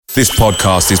This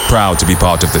podcast is proud to be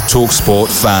part of the TalkSport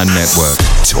Fan Network.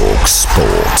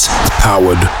 TalkSport.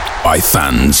 Powered by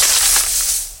fans.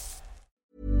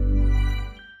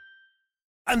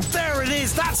 And there it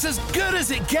is, that's as good as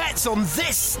it gets on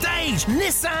this stage.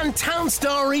 Nissan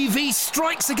Townstar EV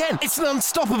strikes again. It's an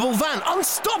unstoppable van,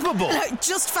 unstoppable.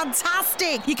 Just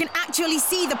fantastic. You can actually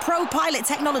see the ProPilot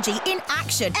technology in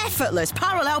action. Effortless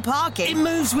parallel parking. It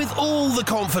moves with all the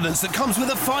confidence that comes with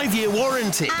a 5-year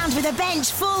warranty. And with a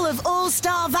bench full of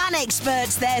all-star van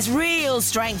experts, there's real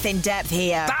strength in depth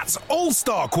here. That's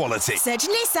all-star quality. Search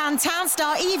Nissan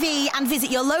Townstar EV and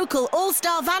visit your local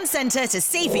all-star van centre to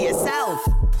see for yourself.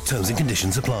 Terms and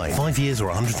conditions apply. 5 years or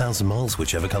 100,000 miles,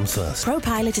 whichever comes first.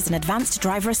 ProPilot is an advanced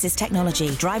driver assist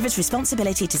technology. Driver's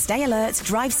responsibility to stay alert,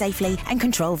 drive safely, and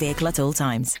control vehicle at all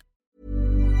times.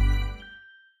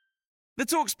 The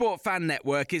TalkSport Fan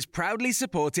Network is proudly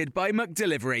supported by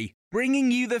McDelivery, bringing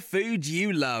you the food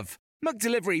you love.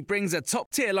 McDelivery brings a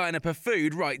top-tier lineup of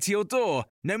food right to your door.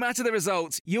 No matter the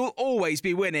result, you'll always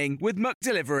be winning with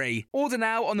McDelivery. Order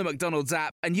now on the McDonald's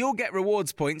app and you'll get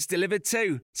rewards points delivered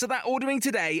too. So that ordering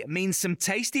today means some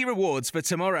tasty rewards for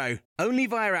tomorrow. Only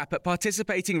via app at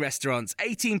participating restaurants.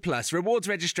 18 plus. Rewards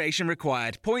registration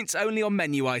required. Points only on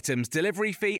menu items.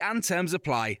 Delivery fee and terms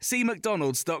apply. See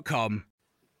mcdonalds.com.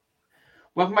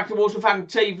 Welcome back to Walsall Fan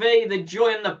TV. The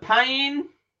joy and the pain.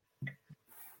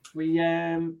 We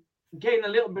getting a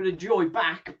little bit of joy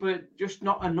back, but just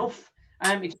not enough.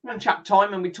 It's fan chat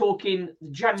time, and we're talking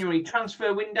the January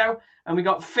transfer window, and we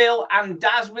got Phil and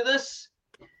Daz with us.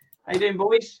 How you doing,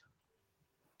 boys?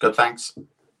 Good, thanks.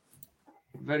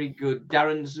 Very good.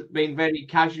 Darren's been very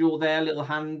casual there, little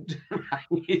hand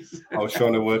raise. I was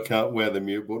trying to work out where the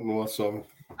mute button was, so.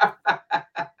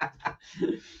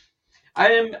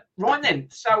 Right then,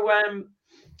 so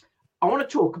I want to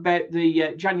talk about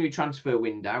the January transfer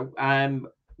window.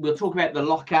 We'll talk about the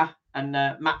locker and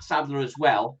Matt Sadler as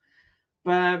well.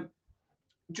 But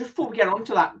just before we get on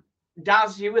to that,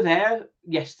 Daz, you were there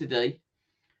yesterday.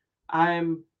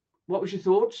 What was your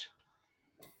thoughts?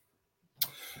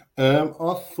 I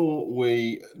thought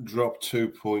we dropped 2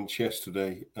 points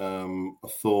yesterday. I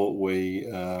thought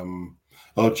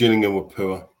Gillingham were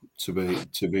poor, to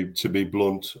be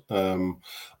blunt. I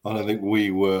don't think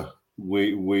we were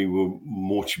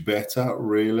much better,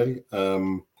 really.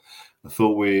 I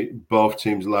thought both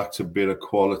teams lacked a bit of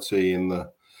quality in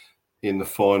the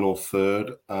final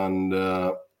third, and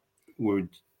we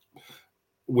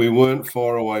weren't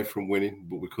far away from winning,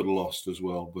 but we could have lost as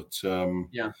well. But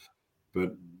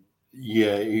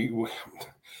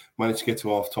managed to get to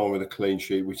half time with a clean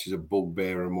sheet, which is a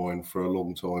bugbear of mine for a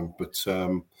long time. But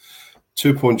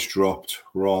 2 points dropped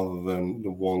rather than the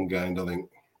one gained, I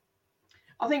think.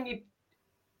 I think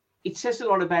it says a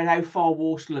lot about how far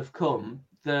Walsall have come.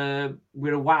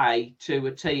 We're away to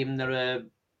a team that are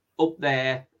up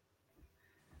there,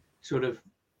 sort of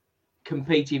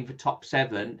competing for top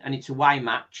 7, and it's a away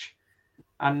match,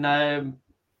 and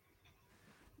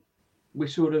we're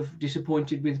sort of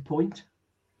disappointed with the point.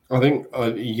 I think,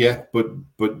 but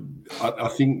I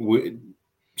think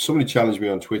somebody challenged me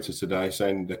on Twitter today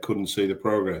saying they couldn't see the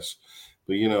progress.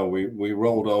 But, we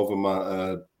rolled over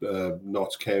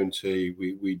Notts County.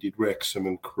 We did Wrexham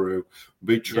and Crewe.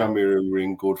 Beat Tranmere, who were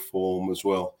in good form as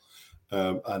well.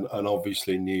 And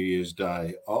obviously New Year's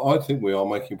Day. I think we are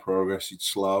making progress. It's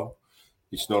slow.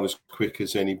 It's not as quick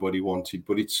as anybody wanted.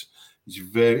 But it's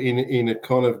very, in a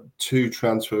kind of 2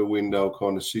 transfer window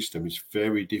kind of system, it's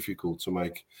very difficult to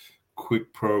make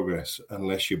quick progress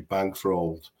unless you're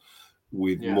bankrolled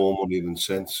with more money than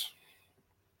sense.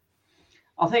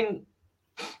 I think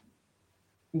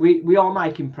we are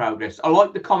making progress. I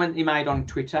like the comment he made on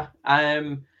Twitter.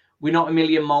 We're not a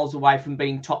million miles away from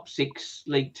being top 6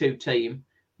 League 2 team,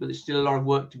 but there's still a lot of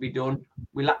work to be done.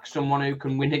 We lack someone who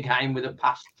can win a game with a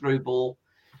pass-through ball,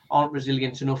 aren't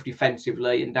resilient enough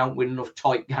defensively, and don't win enough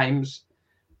tight games.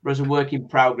 But as a work in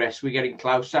progress, we're getting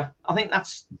closer. I think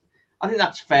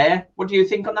that's fair. What do you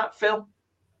think on that, Phil?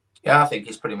 Yeah, I think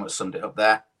he's pretty much summed it up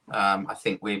there. I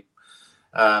think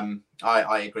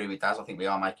I agree with Daz. I think we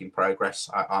are making progress.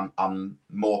 I'm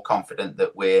more confident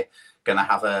that we're going to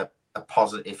have a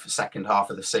positive second half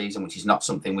of the season, which is not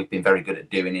something we've been very good at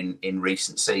doing in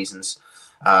recent seasons.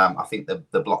 I think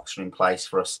the blocks are in place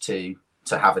for us to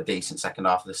have a decent second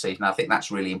half of the season. I think that's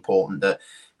really important that,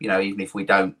 even if we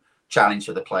don't challenge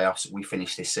for the playoffs, we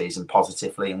finish this season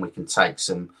positively and we can take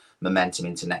some momentum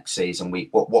into next season.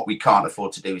 What we can't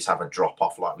afford to do is have a drop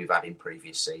off like we've had in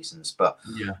previous seasons. But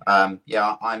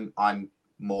I'm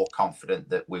more confident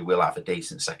that we will have a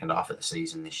decent second half of the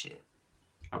season this year.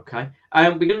 Okay.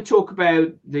 We're going to talk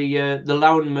about the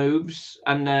loan moves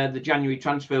and the January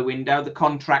transfer window, the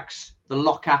contracts, the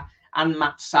locker, and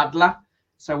Matt Sadler.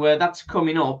 So that's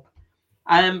coming up.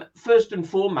 First and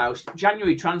foremost,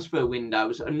 January transfer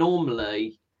windows are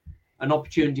normally an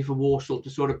opportunity for Walsall to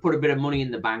sort of put a bit of money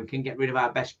in the bank and get rid of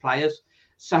our best players.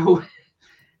 So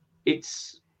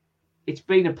it's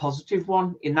been a positive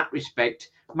one in that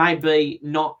respect. Maybe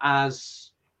not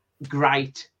as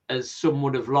great as some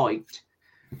would have liked.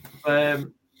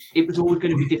 It was always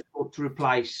going to be difficult to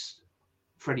replace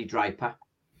Freddie Draper.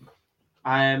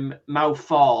 Mo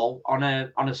Fall on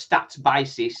a stats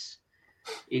basis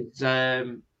is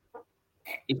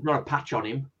not a patch on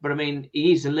him, but I mean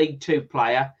he is a League Two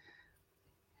player.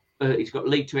 He's got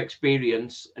League Two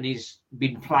experience, and he's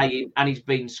been playing and he's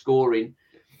been scoring.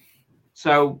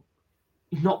 So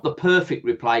not the perfect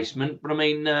replacement, but I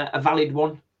mean a valid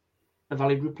one, a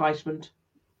valid replacement.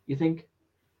 You think?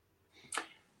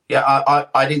 Yeah,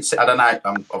 I didn't see. I don't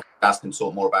know. Daz can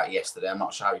talk more about it yesterday. I'm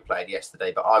not sure how he played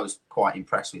yesterday, but I was quite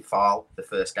impressed with Fyle. The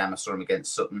first game I saw him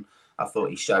against Sutton, I thought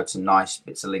he showed some nice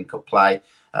bits of link-up play.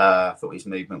 I thought his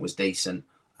movement was decent.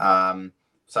 But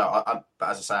as I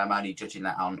say, I'm only judging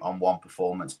that on one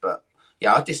performance. But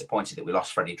yeah, I was disappointed that we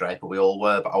lost Freddie Draper. We all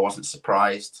were, but I wasn't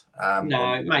surprised.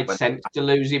 No, it made sense to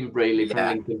lose him really from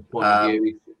Lincoln's point of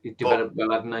view. He's developed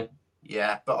well, hasn't he?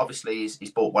 Yeah, but obviously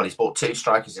he's bought two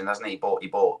strikers in, hasn't he? He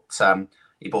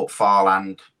bought Fyle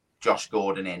and Josh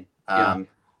Gordon in.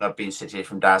 I've been sitting here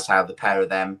from Daz how the pair of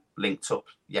them linked up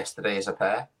yesterday as a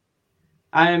pair.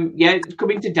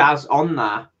 Coming to Daz on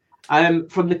that.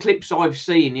 From the clips I've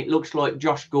seen, it looks like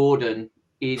Josh Gordon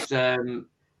is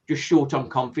just short on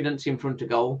confidence in front of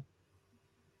goal.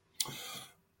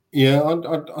 Yeah,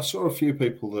 I saw a few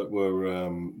people that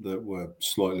were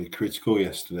slightly critical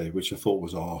yesterday, which I thought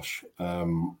was harsh. I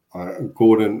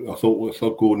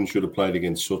thought Gordon should have played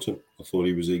against Sutton. I thought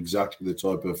he was exactly the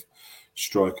type of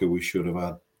striker we should have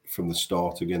had from the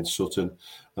start against Sutton,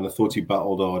 and I thought he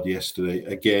battled hard yesterday.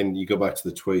 Again, you go back to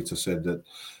the tweet. I said that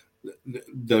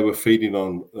they were feeding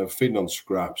on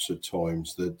scraps at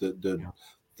times.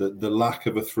 The lack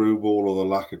of a through ball or the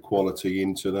lack of quality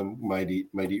into them made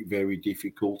it very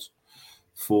difficult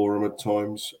for them at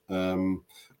times.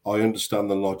 I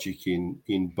understand the logic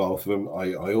in both of them.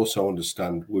 I also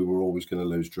understand we were always going to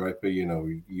lose Draper.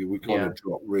 We kind of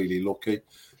got really lucky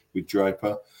with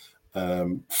Draper.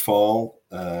 Fall,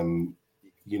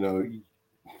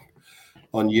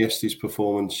 on yesterday's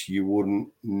performance, you wouldn't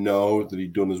know that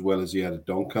he'd done as well as he had at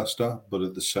Doncaster, but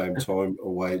at the same time,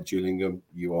 away at Gillingham,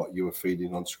 you were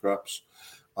feeding on scraps.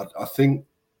 I think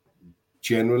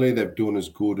generally they've done as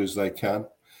good as they can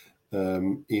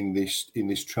in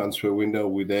this transfer window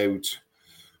without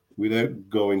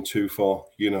going too far.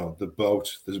 The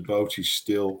boat is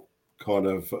still kind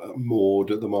of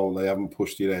moored at the moment. They haven't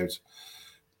pushed it out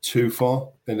too far,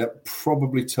 and that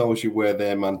probably tells you where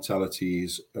their mentality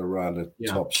is around a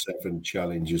top 7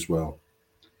 challenge as well.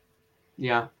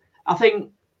 Yeah, I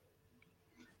think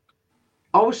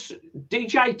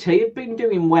DJT had been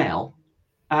doing well.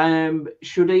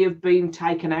 Should he have been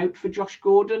taken out for Josh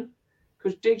Gordon?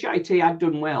 Because DJT had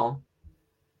done well.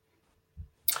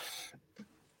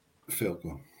 Phil,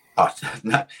 go on.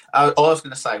 No, all I was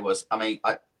going to say was,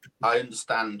 I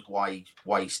understand why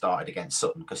he started against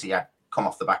Sutton, because he had come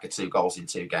off the back of 2 goals in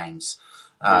 2 games.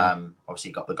 Obviously,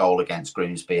 he got the goal against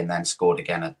Grimsby and then scored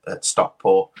again at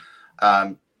Stockport.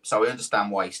 So we understand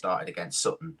why he started against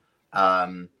Sutton.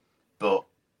 But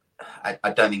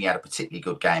I don't think he had a particularly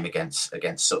good game against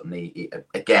Sutton.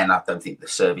 Again, I don't think the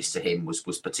service to him was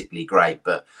particularly great,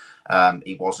 but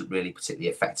he wasn't really particularly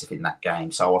effective in that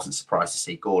game. So I wasn't surprised to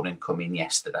see Gordon come in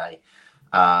yesterday.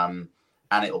 And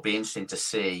it'll be interesting to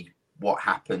see what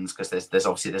happens, because there's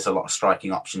a lot of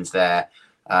striking options there.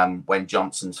 When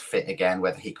Johnson's fit again,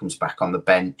 whether he comes back on the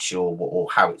bench or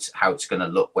how it's going to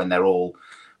look when they're all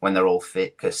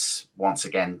fit. Because once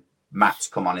again, Matt's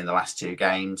come on in the last 2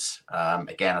 games.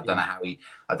 Again, I don't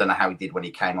know how he did when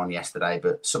he came on yesterday,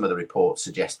 but some of the reports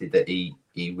suggested that he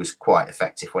was quite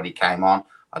effective when he came on.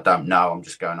 I don't know. I'm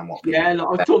just going on what. I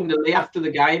was talking to Lee after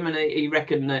the game, and he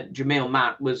reckoned that Jamil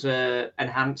Matt was an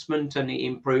enhancement, and he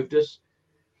improved us.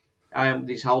 With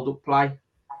his hold-up play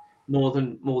more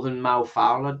than Mal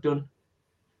Fowler had done.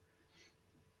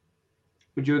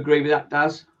 Would you agree with that,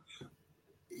 Daz?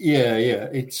 Yeah.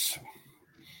 It's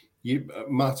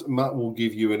Matt will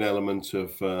give you an element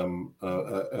of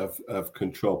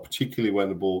control, particularly when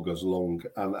the ball goes long,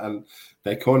 and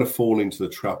they kind of fall into the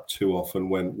trap too often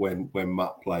when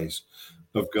Matt plays.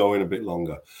 of going a bit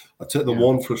longer. I take the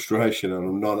one frustration,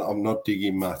 and I'm not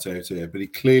digging Matt out here, but he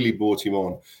clearly brought him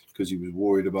on because he was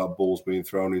worried about balls being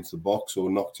thrown into the box or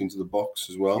knocked into the box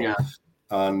as well. Yeah.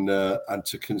 And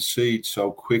to concede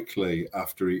so quickly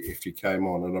after if he came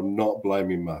on, and I'm not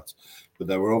blaming Matt, but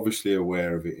they were obviously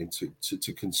aware of it. And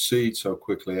to concede so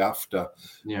quickly after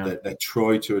they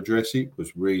tried to address it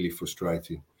was really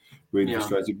frustrating,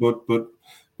 frustrating. But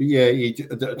yeah,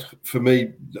 for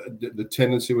me, the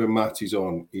tendency when Matt is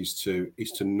on is to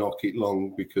knock it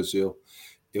long because he'll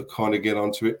kind of get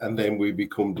onto it, and then we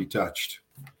become detached.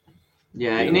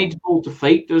 Yeah, he needs ball to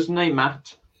feet, doesn't he,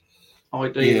 Matt?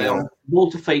 Ideally,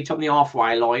 ball to feet on the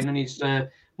halfway line, and he's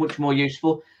much more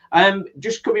useful.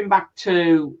 Just coming back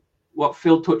to what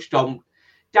Phil touched on,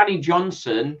 Danny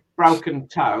Johnson, broken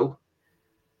toe.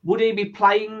 Would he be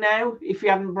playing now if he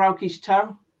hadn't broke his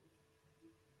toe?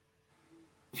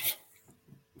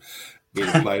 He'd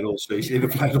have played all season. He'd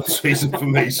have played all season for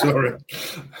me. Sorry,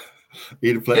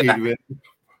 he'd have played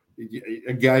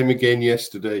a game again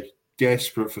yesterday.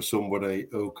 Desperate for somebody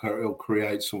who'll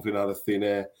create something out of thin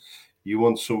air. You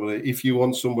want somebody. If you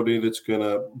want somebody that's going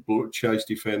to chase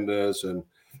defenders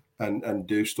and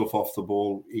do stuff off the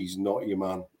ball, he's not your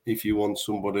man. If you want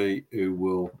somebody who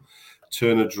will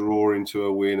turn a draw into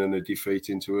a win and a defeat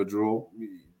into a draw,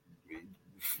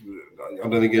 I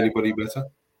don't think anybody better.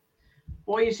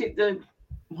 Why is it that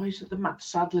Matt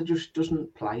Sadler just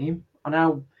doesn't play him? I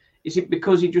know. Is it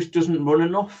because he just doesn't run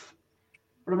enough?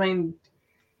 But I mean,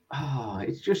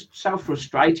 it's just so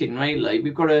frustrating, really.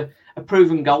 We've got a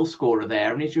proven goal scorer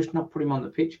there, and he's just not put him on the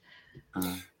pitch.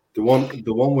 The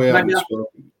one we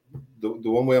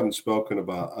haven't spoken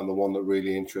about, and the one that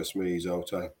really interests me is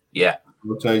Ote. Yeah,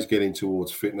 Ote's getting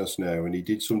towards fitness now, and he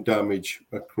did some damage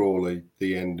at Crawley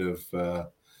the end of the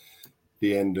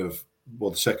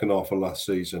second half of last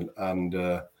season, and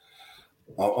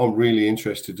I'm really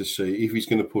interested to see if he's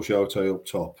going to push Ote up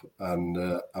top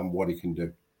and what he can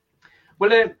do.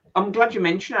 Well, I'm glad you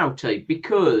mentioned Ote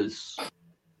because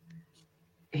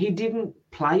he didn't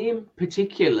play him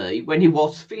particularly when he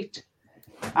was fit.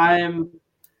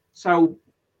 So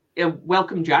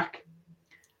welcome, Jack.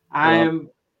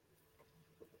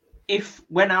 If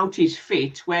when Ote's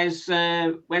fit, where's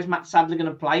Matt Sadler going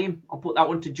to play him? I'll put that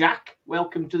one to Jack.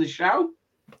 Welcome to the show.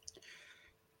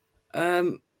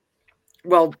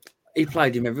 Well, he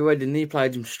played him everywhere, didn't he? He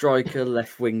played him striker,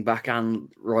 left wing back, and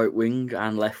right wing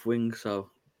and left wing. So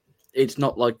it's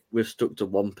not like we're stuck to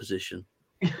one position.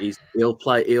 He'll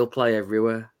play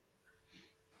everywhere.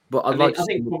 But I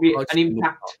think probably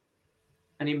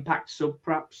an impact sub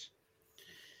perhaps.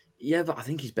 Yeah, but I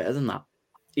think he's better than that.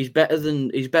 He's better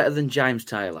than James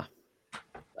Taylor,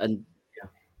 and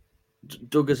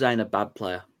Duggars ain't a bad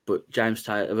player, but James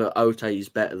Taylor, Ote is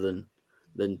better than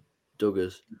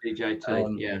Duggars.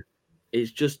 DJT,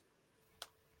 It's just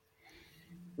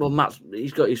Matt.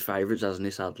 He's got his favourites, hasn't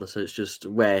he, Sadler? So it's just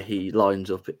where he lines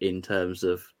up in terms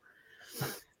of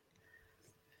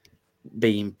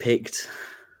being picked.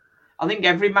 I think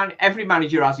every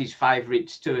manager has his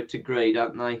favourites to a degree,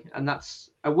 don't they? And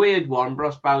that's a weird one, but I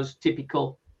suppose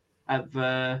typical of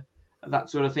that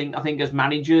sort of thing. I think as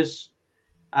managers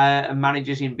and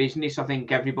managers in business, I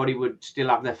think everybody would still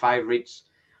have their favourites.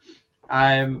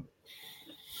 And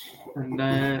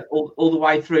all the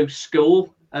way through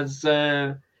school, as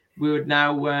we would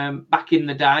now back in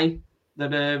the day,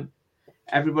 that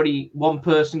one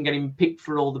person getting picked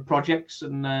for all the projects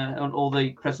and on all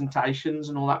the presentations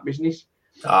and all that business.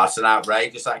 Oh, it's an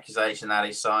outrageous accusation, that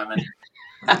is, Simon.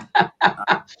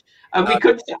 And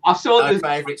I saw no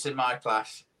favourites in my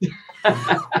class.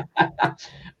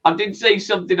 I did see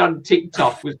something on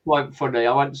TikTok was quite funny.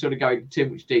 I won't sort of go into too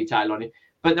much detail on it,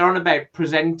 but they're on about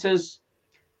presenters,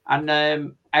 and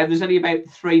there's only about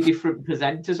 3 different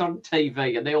presenters on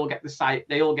TV, and they all get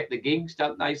the gigs,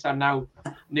 don't they? So now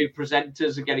new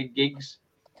presenters are getting gigs,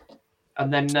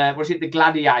 and then the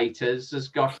Gladiators has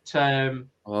got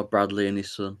Bradley and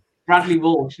his son. Bradley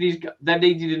Walsh. They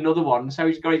needed another one, so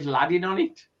he's got his lad in on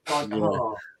it. Like,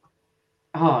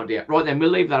 oh dear. Right then,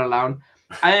 we'll leave that alone.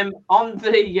 On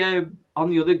the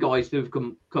other guys who've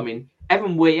come in,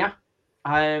 Evan Weir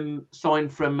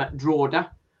signed from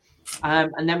Drogheda,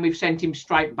 and then we've sent him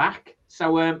straight back.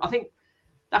 So I think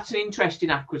that's an interesting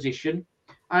acquisition.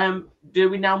 Do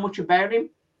we know much about him?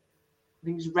 I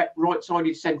think he's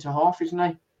right-sided centre half, isn't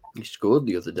he? He scored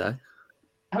the other day.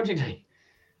 How did he?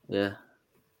 Yeah,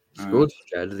 he scored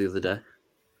for Jada the other day.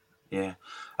 Yeah,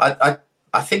 I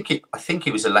think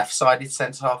he was a left-sided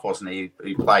centre half, wasn't he?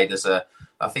 Who played as a?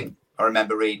 I think I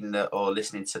remember reading or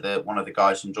listening to one of the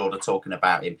guys from Drogheda talking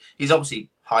about him. He's obviously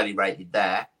highly rated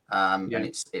there, And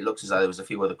it looks as though there was a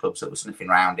few other clubs that were sniffing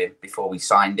around him before we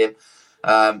signed him.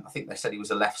 I think they said he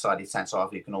was a left-sided centre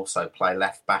half who can also play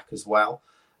left back as well.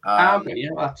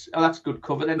 That's good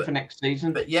cover then for next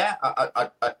season. But yeah, I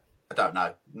don't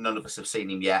know. None of us have seen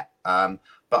him yet. But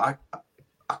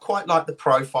I quite like the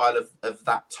profile of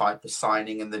that type of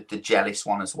signing and the Jealous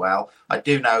one as well. I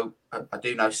do know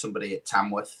somebody at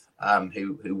Tamworth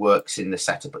who works in the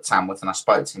setup at Tamworth, and I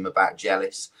spoke to him about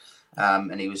Jealous,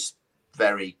 and he was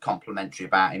very complimentary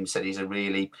about him. Said he's a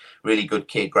really, really good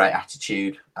kid, great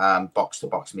attitude, box to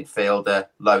box midfielder,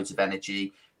 loads of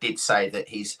energy. Did say that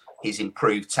he's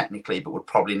improved technically, but would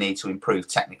probably need to improve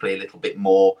technically a little bit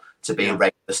more to be a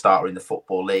regular starter in the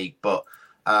Football League. But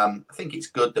I think it's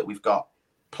good that we've got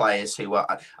players who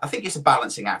are. I think it's a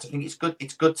balancing act. I think it's good.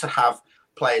 It's good to have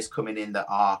players coming in that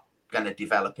are going to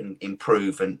develop and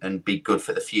improve and be good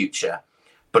for the future.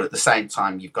 But at the same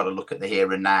time, you've got to look at the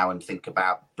here and now and think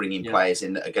about bringing players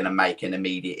in that are going to make an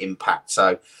immediate impact.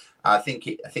 So I think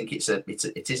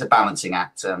it is a balancing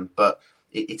act. But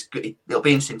it's good. It'll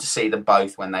be interesting to see them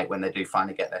both when they do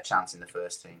finally get their chance in the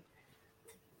first team.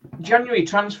 January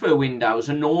transfer windows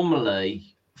are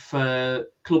normally for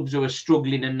clubs who are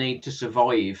struggling and need to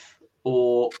survive,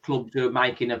 or clubs who are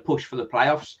making a push for the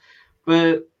playoffs.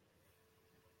 But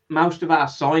most of our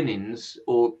signings,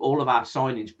 or all of our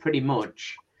signings, pretty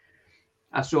much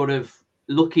are sort of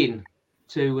looking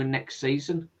to next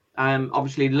season.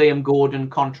 Obviously, Liam Gordon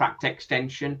contract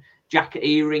extension, Jack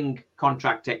Earing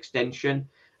contract extension.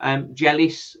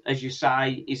 Jealous, as you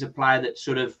say, is a player that's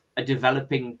sort of a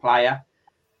developing player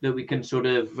that we can sort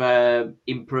of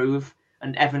improve.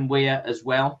 And Evan Weir as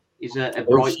well is a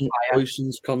bright player.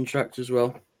 Ocean's contract as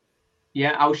well.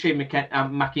 Yeah, O'Shea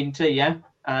McIntyre,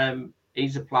 yeah.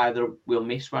 He's a player that we'll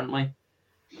miss, won't we?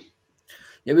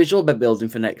 Yeah, it's all about building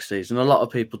for next season. A lot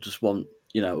of people just want,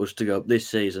 us to go up this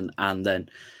season, and then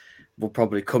we'll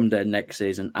probably come down next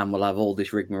season and we'll have all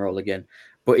this rigmarole again.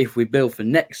 But if we build for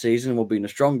next season, we'll be in a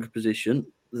stronger position.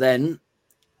 Then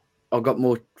I've got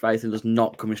more faith in us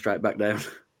not coming straight back down.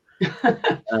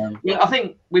 I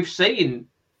think we've seen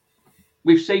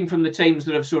from the teams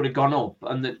that have sort of gone up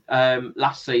and that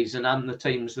last season, and the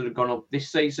teams that have gone up this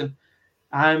season.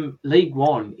 League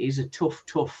One is a tough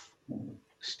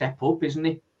step up, isn't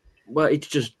it? Well, it's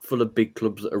just full of big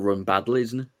clubs that are run badly,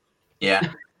 isn't it?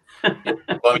 Yeah. Well,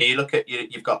 I mean, you look at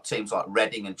you've got teams like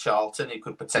Reading and Charlton who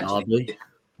could potentially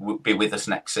be with us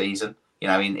next season.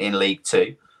 In League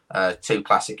Two, two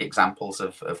classic examples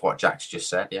of what Jack's just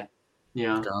said. Yeah.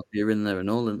 Yeah. Derby are in there and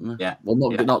all, isn't they? Yeah. Well,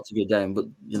 not to get down, but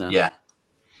Yeah.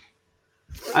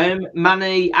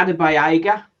 Manny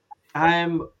Adebayaga.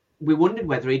 We wondered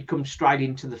whether he'd come straight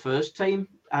into the first team,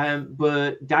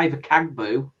 but David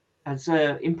Kagbu has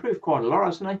improved quite a lot,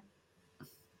 hasn't he?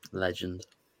 Legend.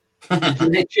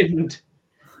 Legend.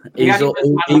 He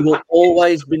will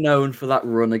always be known for that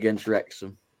run against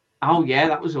Wrexham. Oh, yeah,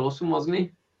 that was awesome, wasn't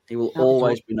he? He will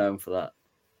always be known for that.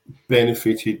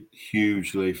 Benefited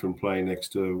hugely from playing next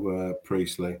to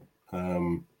Priestley.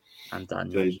 And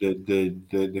Daniels.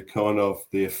 The kind of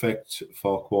the effect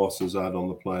Farquhar has had on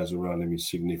the players around him is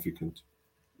significant.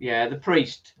 Yeah, the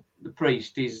priest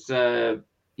is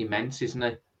immense, isn't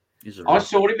he? I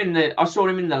saw him in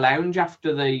the lounge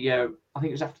after the I think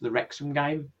it was after the Wrexham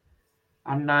game,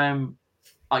 and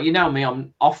you know me,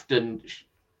 I'm often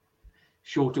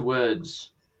short of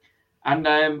words,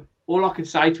 and all I could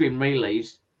say to him really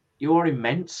is, "You are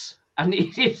immense," and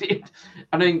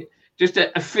I mean, just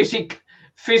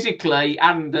physically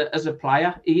and as a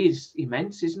player, he is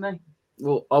immense, isn't he?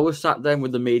 Well, I was sat down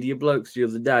with the media blokes the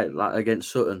other day, like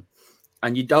against Sutton,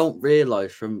 and you don't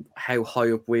realise from how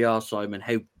high up we are, Simon,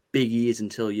 how big he is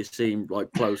until you see him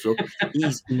like close up.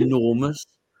 He's enormous,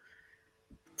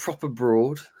 proper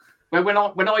broad. Well,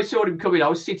 when I saw him coming, I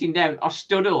was sitting down. I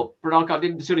stood up, but I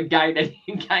didn't sort of gain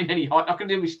any height. I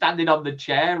couldn't even be standing on the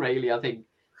chair, really. I think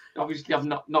obviously I'm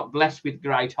not blessed with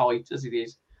great height as it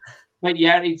is. But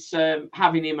yeah, it's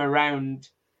having him around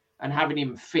and having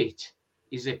him fit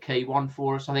is a key one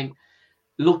for us. I think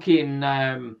looking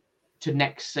to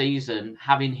next season,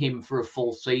 having him for a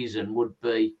full season would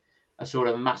be a sort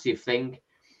of massive thing.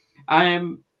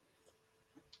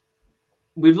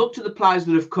 We've looked at the players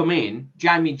that have come in.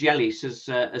 Jamie Jealous,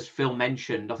 as Phil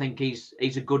mentioned, I think he's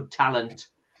a good talent,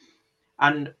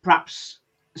 and perhaps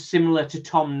similar to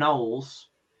Tom Knowles,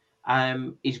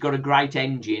 he's got a great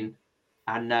engine.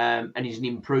 And he's an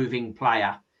improving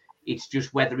player. It's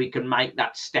just whether he can make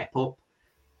that step up.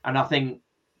 And I think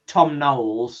Tom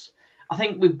Knowles, I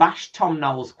think we've bashed Tom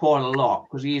Knowles quite a lot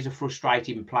because he is a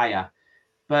frustrating player.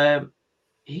 But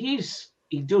he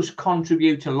does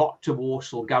contribute a lot to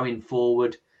Walsall going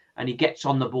forward, and he gets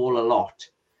on the ball a lot.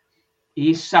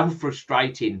 he is so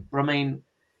frustrating. But I mean,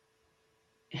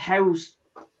 how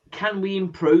can we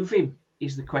improve him?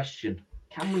 Is the question.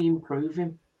 Can we improve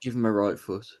him? Give him a right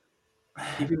foot.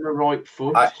 Give him a right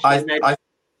foot. I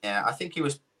think he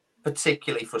was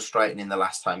particularly frustrating in the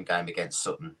last home game against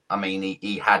Sutton. I mean,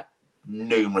 he had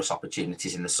numerous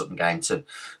opportunities in the Sutton game to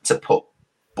put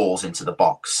balls into the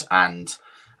box and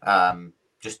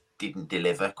just didn't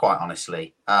deliver, quite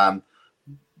honestly.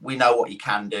 We know what he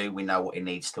can do. We know what he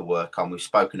needs to work on. We've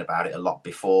spoken about it a lot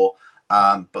before.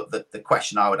 But the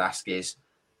question I would ask is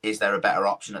there a better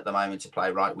option at the moment to play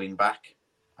right wing back?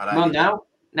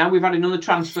 Now we've had another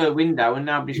transfer window and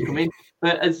nobody's come in.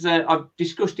 But as I've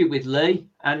discussed it with Lee,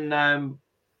 and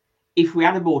if we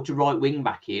had brought a right wing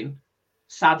back in,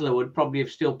 Sadler would probably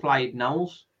have still played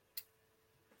Knowles.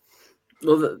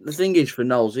 Well, the thing is for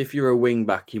Knowles, if you're a wing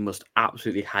back, you must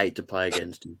absolutely hate to play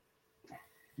against him.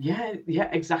 Yeah,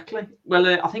 exactly. Well,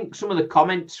 I think some of the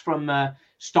comments from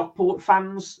Stockport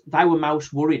fans, they were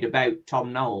most worried about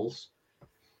Tom Knowles,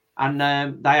 and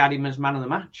they had him as man of the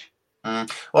match.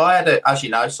 Well, I had, as you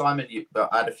know, Simon,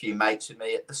 I had a few mates with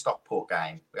me at the Stockport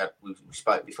game. We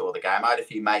spoke before the game. I had a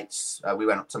few mates. We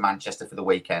went up to Manchester for the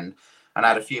weekend, and I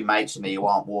had a few mates with me who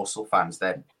aren't Walsall fans.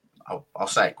 I'll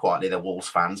say it quietly, they're Wolves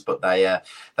fans, but they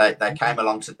came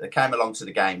along to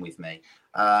the game with me,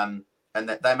 and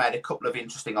they made a couple of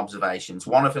interesting observations.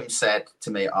 One of them said to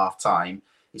me at half time,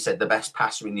 he said the best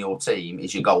passer in your team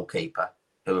is your goalkeeper,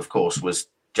 who of course was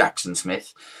Jackson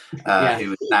Smith,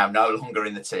 who is now no longer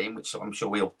in the team, which I'm sure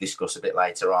we'll discuss a bit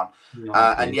later on.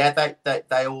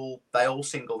 They all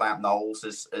singled out Knowles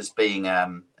as being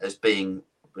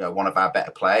one of our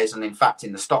better players, and in fact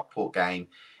in the Stockport game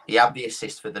he had the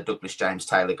assist for the Douglas James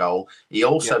Taylor goal. He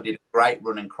also did a great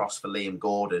run and cross for Liam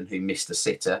Gordon, who missed a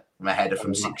sitter from a header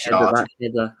from 6 yards,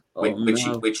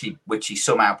 which he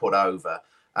somehow put over.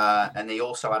 And he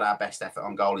also had our best effort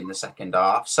on goal in the second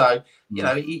half. So you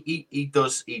know he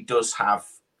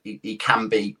can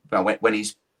be, when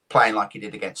he's playing like he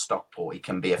did against Stockport, he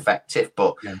can be effective,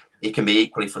 but he can be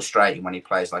equally frustrating when he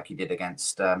plays like he did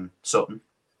against Sutton.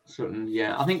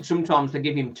 I think sometimes they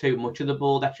give him too much of the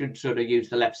ball. They should sort of use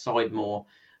the left side more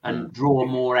and draw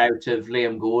more out of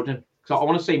Liam Gordon. So I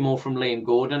want to see more from Liam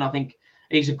Gordon. I think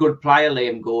he's a good player,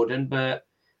 Liam Gordon, but I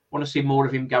want to see more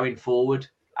of him going forward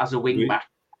as a wing back.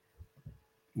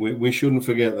 We shouldn't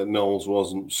forget that Knowles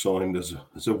wasn't signed as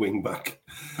a wing back.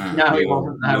 No, he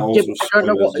wasn't. I don't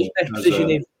know what his best position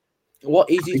is. What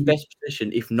is his best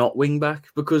position if not wing back?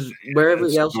 Because wherever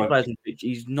else he plays on the pitch,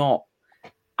 he's not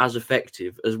as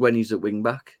effective as when he's at wing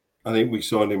back. I think we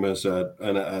signed him as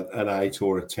an 8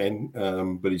 or a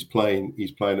 10, but he's playing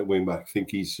at wing back. I think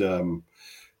his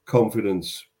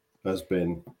confidence has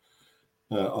been.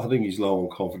 I think he's low on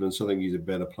confidence. I think he's a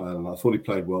better player than I thought. He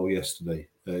played well yesterday.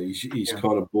 He's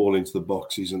kind of ball into the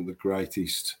box isn't the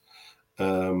greatest,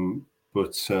 but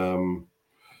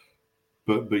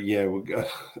yeah,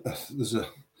 there's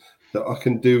I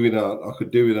could do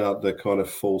without the kind of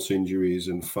false injuries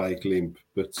and fake limp,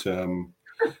 but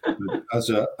as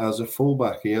a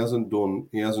fullback, he hasn't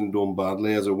done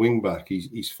badly. As a wing back,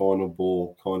 his final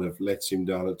ball kind of lets him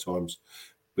down at times,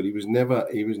 but he was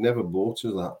never brought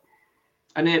to that.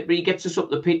 And but he gets us up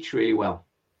the pitch really well.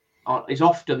 He's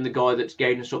often the guy that's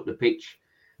getting us up the pitch,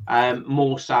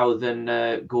 more so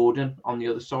than Gordon on the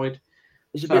other side.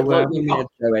 It's a bit like when we had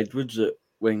Joe Edwards at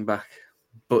wing back,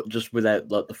 but just without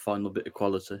like the final bit of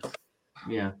quality.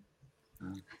 Yeah,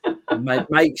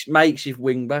 makes his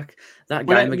wing back. That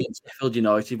game against Sheffield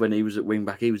United when he was at wing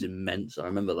back, he was immense. I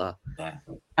remember that.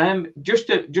 Yeah.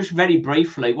 Just very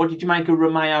briefly, what did you make of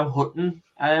Romeo Hutton,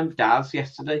 Daz,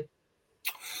 yesterday?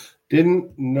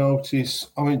 Didn't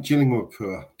notice. I mean, Gillingham were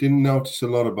poor. Didn't notice a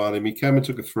lot about him. He came and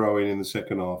took a throw in the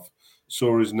second half.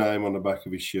 Saw his name on the back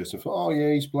of his shirt and thought, "Oh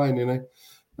yeah, he's playing, isn't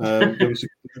he?"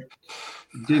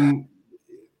 Didn't.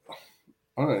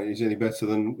 I don't know. Is he any better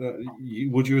than?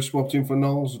 Would you have swapped him for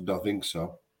Knowles? I don't think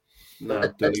so.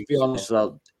 No, let's be honest.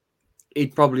 Though,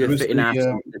 he'd probably have fit in our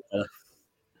team.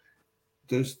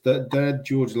 There's that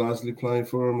George Lasley playing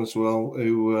for him as well,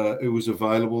 who was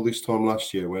available this time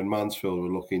last year when Mansfield were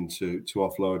looking to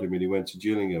offload him, and he went to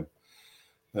Gillingham.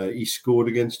 He scored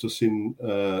against us in,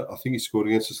 I think he scored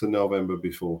against us in November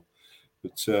before.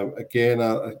 But again,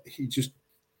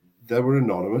 they were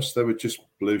anonymous. They were just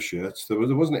blue shirts. There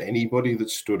wasn't anybody that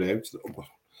stood out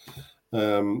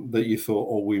that you thought,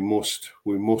 oh, we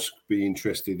must be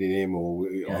interested in him, or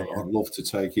I'd love to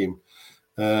take him.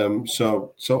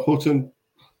 So Hutton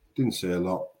didn't say a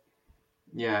lot.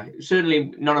 Yeah,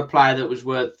 certainly not a player that was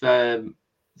worth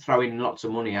throwing lots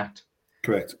of money at.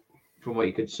 Correct. From what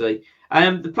you could see.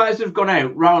 The players that have gone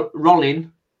out,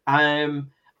 Rollin,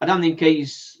 I don't think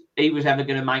he was ever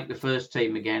going to make the first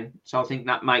team again. So I think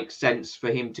that makes sense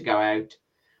for him to go out.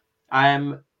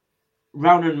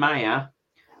 Ronan Mayer,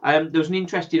 there was an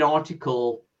interesting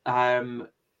article after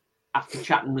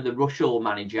chatting with the Rushall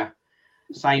manager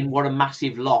saying what a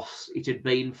massive loss it had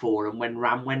been for them when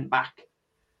Ram went back.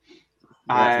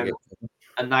 And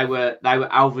they were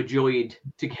overjoyed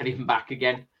to get him back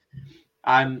again.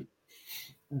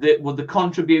 The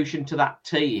contribution to that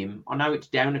team, I know it's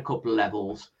down a couple of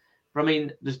levels, but I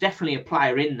mean, there's definitely a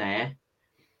player in there,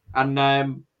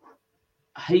 and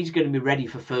he's going to be ready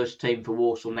for first team for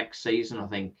Walsall next season, I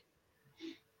think.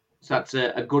 So that's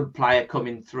a good player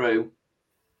coming through.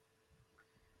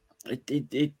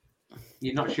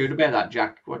 You're not sure about that,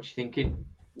 Jack? What you thinking?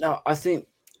 No, I think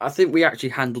we actually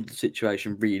handled the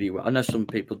situation really well. I know some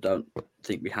people don't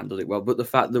think we handled it well, but the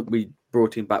fact that we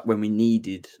brought him back when we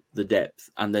needed the depth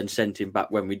and then sent him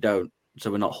back when we don't, so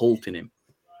we're not halting him,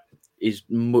 is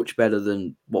much better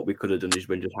than what we could have done is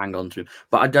when just hang on to him.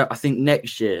 But I think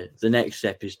next year the next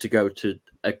step is to go to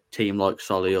a team like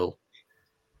Solihull,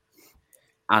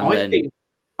 and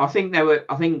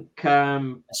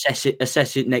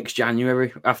assess it next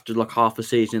January after like half a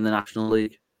season in the National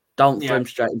League. Don't throw him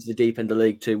straight into the deep end of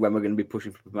League Two when we're going to be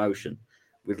pushing for promotion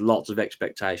with lots of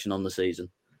expectation on the season,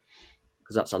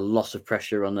 because that's a lot of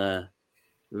pressure on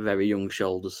very young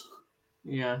shoulders.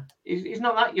 Yeah, he's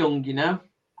not that young, you know.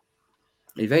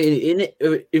 He's very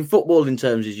in footballing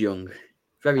terms, he's young,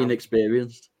 very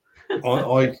inexperienced.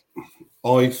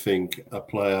 I think a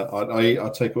player. I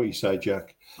take what you say,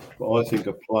 Jack, but I think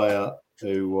a player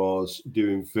who was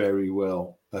doing very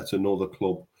well at another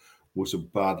club was a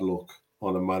bad luck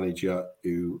on a manager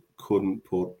who couldn't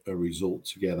put a result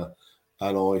together.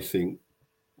 And I think,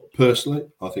 personally,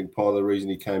 part of the reason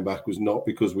he came back was not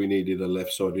because we needed a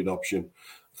left-sided option.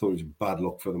 I thought it was bad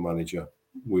luck for the manager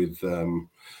with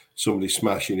somebody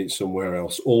smashing it somewhere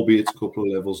else, albeit a couple of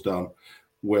levels down,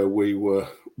 where we were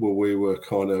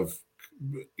kind of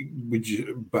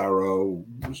with Barrow,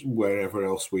 wherever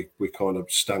else we kind of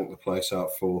stank the place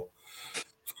out for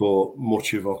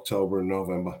much of October and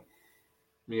November.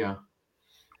 Yeah.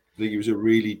 I think it was a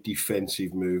really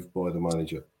defensive move by the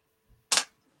manager.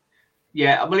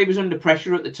 Yeah, well, he was under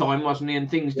pressure at the time, wasn't he? And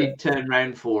things did turn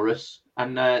around for us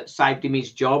and saved him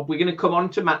his job. We're going to come on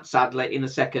to Matt Sadler in a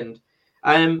second.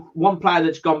 One player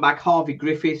that's gone back, Harvey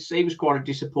Griffiths, he was quite a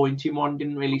disappointing one,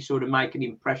 didn't really sort of make an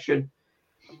impression.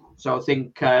 So I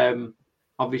think,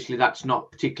 obviously, that's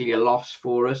not particularly a loss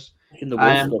for us. Making the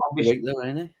Wolves squad every week, though,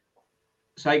 ain't he?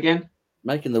 Say again?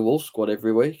 Making the Wolves squad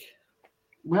every week.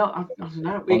 Well, I don't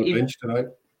know. On the bench tonight.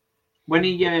 When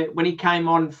he came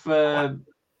on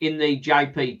in the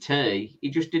JPT, he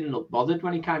just didn't look bothered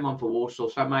when he came on for Walsall.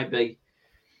 So maybe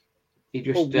he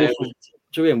just.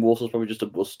 To him, Walsall's probably just a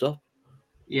bus stop.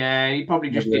 Yeah, he probably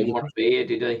just didn't want to be here,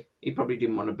 did he? He probably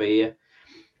didn't want to be here.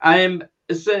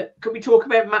 Could we talk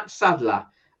about Matt Sadler?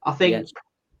 I think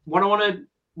what I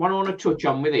want to touch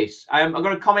on with this. I've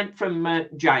got a comment from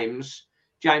James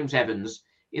Evans.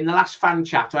 In the last fan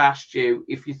chat, I asked you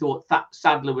if you thought that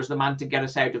Sadler was the man to get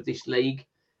us out of this league.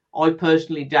 I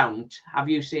personally don't. Have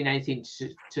you seen anything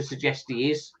to suggest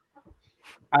he is?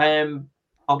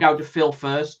 I'll go to Phil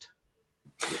first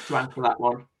to answer that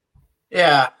one.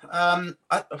 Yeah,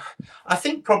 I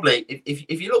think probably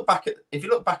if you look back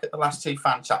at the last two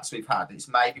fan chats we've had, it's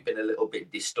maybe been a little bit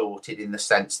distorted in the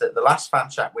sense that the last fan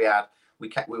chat we had, we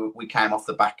came off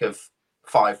the back of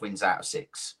 5 wins out of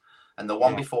 6. And the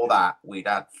one before that, we'd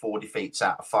had 4 defeats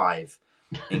out of 5,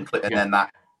 and then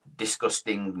that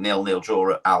disgusting 0-0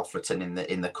 draw at Alfreton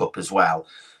in the cup as well.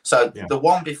 So the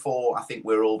one before, I think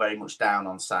we're all very much down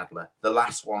on Sadler. The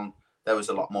last one, there was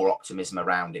a lot more optimism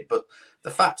around it. But the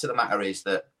fact of the matter is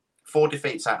that 4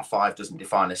 defeats out of 5 doesn't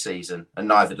define a season, and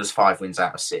neither does 5 wins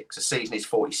out of 6. A season is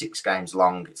 46 games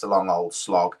long. It's a long old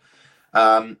slog.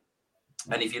 And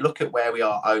if you look at where we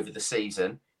are over the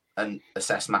season and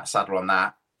assess Matt Sadler on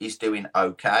that, he's doing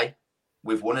okay.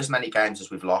 We've won as many games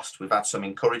as we've lost. We've had some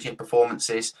encouraging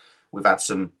performances. We've had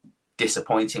some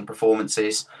disappointing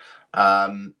performances.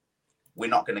 We're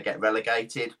not going to get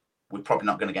relegated. We're probably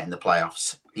not going to get in the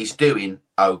playoffs. He's doing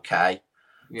okay.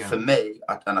 Yeah. For me,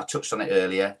 and I touched on it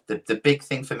earlier, the big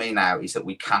thing for me now is that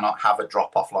we cannot have a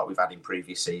drop-off like we've had in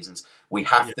previous seasons. We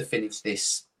have to finish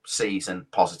this season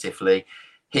positively.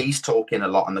 He's talking a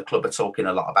lot, and the club are talking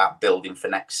a lot about building for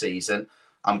next season.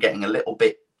 I'm getting a little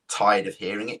bit tired of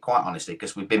hearing it, quite honestly,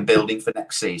 because we've been building for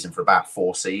next season for about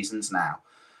 4 seasons now.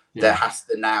 Yeah. There has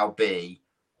to now be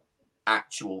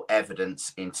actual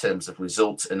evidence in terms of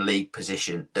results and league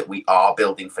position that we are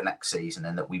building for next season,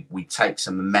 and that we take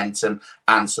some momentum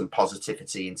and some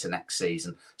positivity into next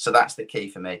season. So that's the key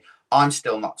for me. I'm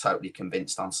still not totally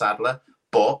convinced on Sadler,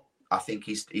 but I think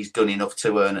he's done enough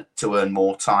to earn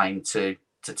more time to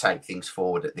take things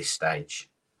forward at this stage.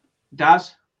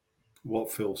 Daz?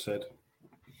 What Phil said.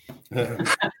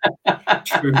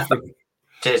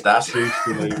 Cheers, Daz.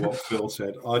 Truthfully, what Phil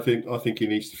said. I think he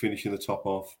needs to finish in the top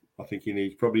half. I think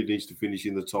he probably needs to finish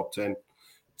in the top 10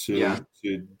 to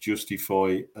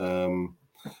justify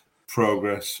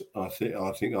progress. I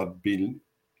think I'd be.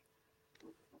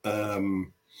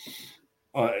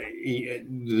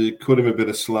 They cut him a bit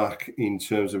of slack in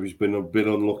terms of he's been a bit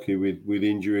unlucky with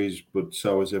injuries, but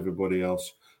so has everybody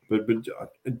else. But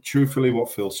truthfully,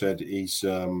 what Phil said is,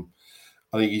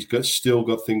 I think he's still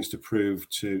got things to prove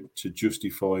to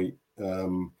justify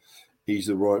he's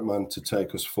the right man to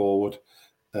take us forward.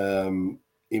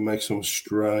 He makes some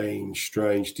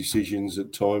strange decisions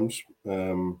at times,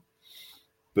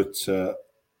 but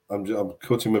I'm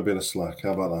cutting him a bit of slack.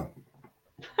 How about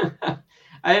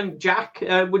that? Jack,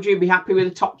 would you be happy with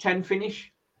a top 10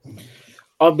 finish?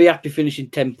 I'd be happy finishing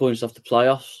 10 points off the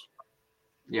playoffs.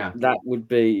 Yeah. That would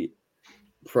be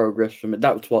progress from it.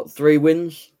 That was what, 3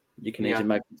 wins? You can easily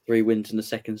make 3 wins in the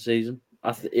second season.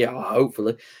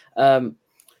 Hopefully. I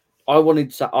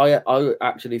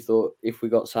actually thought if we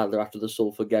got Sadler after the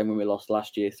Salford game when we lost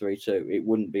last year 3-2, it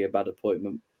wouldn't be a bad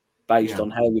appointment based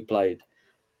on how we played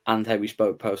and how we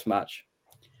spoke post-match.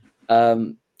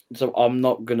 So I'm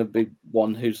not going to be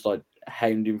one who's like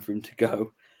hounding for him to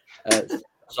go.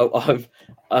 So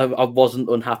I wasn't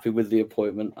unhappy with the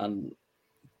appointment, and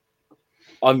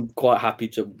I'm quite happy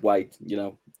to wait. You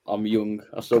know, I'm young.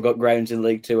 I've still got grounds in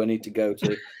League Two I need to go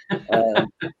to.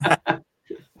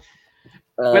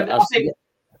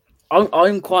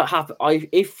 I'm quite happy.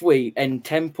 If we end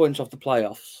 10 points off the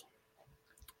playoffs,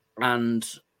 and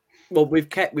we've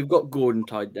got Gordon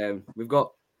tied down, we've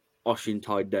got Oshin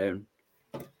tied down,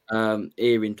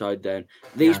 Earing tied down.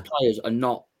 These players are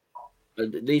not.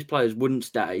 These players wouldn't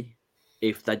stay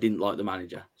if they didn't like the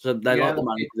manager. So they like the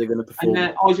manager. They're going to perform.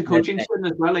 And Isaac Hutchinson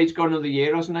as well. He's got another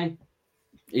year, hasn't he?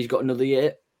 He's got another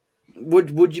year.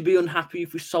 Would you be unhappy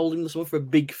if we sold him for a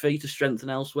big fee to strengthen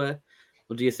elsewhere,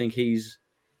 or do you think he's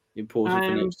important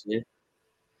for next year?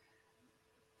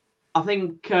 I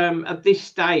think at this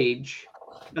stage,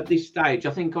 I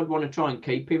think I'd want to try and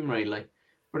keep him really.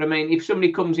 But I mean, if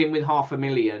somebody comes in with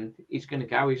 $500,000, he's going to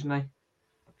go, isn't he?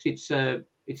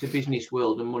 It's a business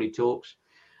world and money talks.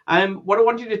 What I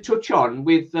wanted to touch on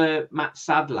with Matt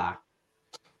Sadler,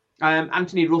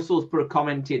 Anthony Russell's put a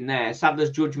comment in there. Sadler's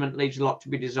judgment leaves a lot to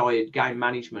be desired. Game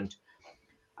management.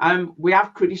 We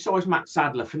have criticised Matt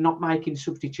Sadler for not making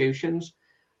substitutions,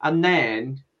 and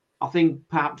then I think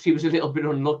perhaps he was a little bit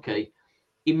unlucky.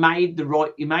 He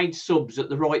made subs at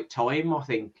the right time, I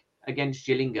think, against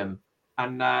Gillingham,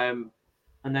 and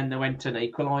then they went and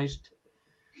equalised.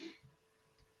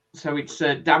 So it's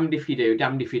damned if you do,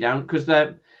 damned if you don't. Because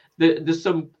there's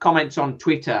some comments on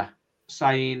Twitter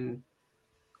saying,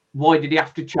 why did he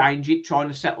have to change it, trying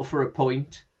to settle for a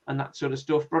point and that sort of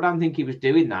stuff. But I don't think he was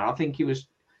doing that. I think he was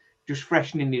just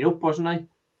freshening it up, wasn't he?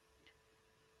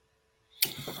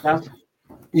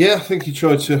 Yeah, I think he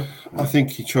tried to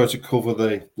cover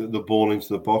the ball into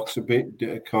the box a bit,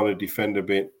 kind of defend a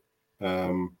bit.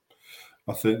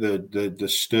 I think the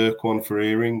Stirk one for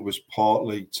Earing was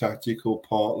partly tactical,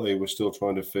 partly we're still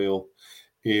trying to feel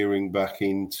Earing back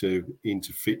into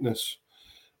fitness.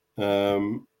 I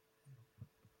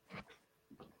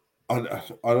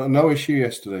no issue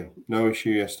yesterday.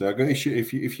 I got issue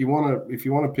if you want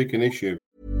to pick an issue.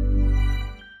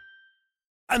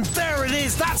 And there it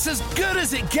is. That's as good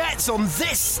as it gets on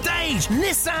this stage.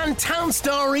 Nissan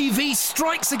Townstar EV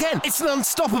strikes again. It's an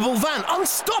unstoppable van.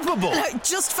 Unstoppable.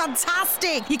 Just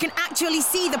fantastic. You can actually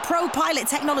see the ProPilot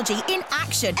technology in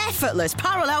action. Effortless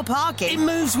parallel parking. It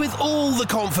moves with all the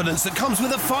confidence that comes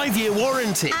with a 5-year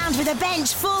warranty. And with a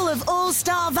bench full of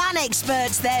all-star van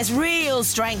experts, there's real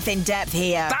strength in depth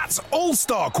here. That's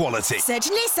all-star quality. Search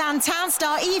Nissan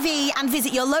Townstar EV and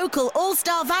visit your local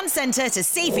all-star van centre to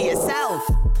see for yourself.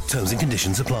 Terms and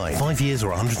conditions apply. 5 years or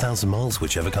 100,000 miles,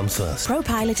 whichever comes first.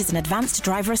 ProPilot is an advanced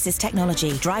driver assist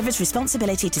technology. Driver's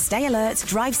responsibility to stay alert,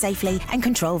 drive safely, and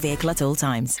control vehicle at all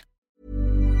times.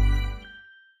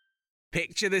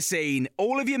 Picture the scene.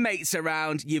 All of your mates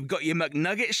around, you've got your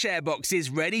McNugget share boxes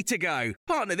ready to go.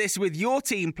 Partner this with your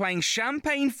team playing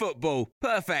champagne football.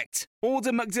 Perfect.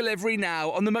 Order McDelivery now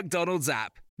on the McDonald's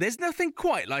app. There's nothing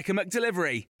quite like a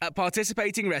McDelivery. At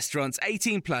participating restaurants,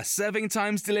 18 plus, serving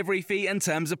times, delivery fee and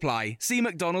terms apply. See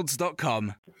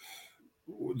mcdonalds.com.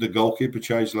 The goalkeeper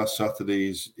change last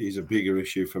Saturday is a bigger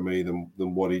issue for me than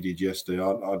what he did yesterday.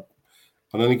 I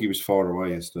don't think he was far away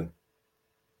yesterday.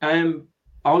 I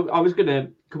was going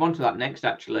to come on to that next,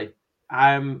 actually.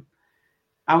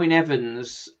 Owen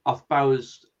Evans, I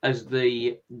suppose, as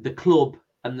the club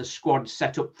and the squad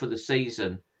set up for the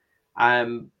season,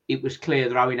 it was clear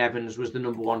that Owen Evans was the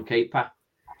number one keeper.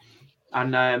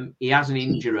 And he has an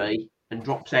injury and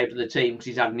drops out of the team because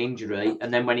he's had an injury.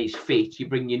 And then when he's fit, you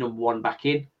bring your number one back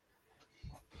in.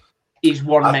 Is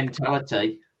one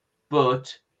mentality.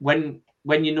 But when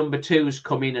your number two's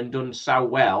come in and done so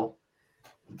well,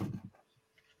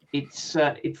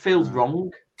 it feels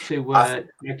wrong to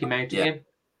make him out again.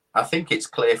 I think it's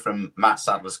clear from Matt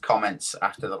Sadler's comments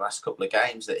after the last couple of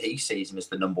games that he sees him as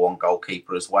the number one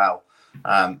goalkeeper as well.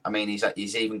 I mean,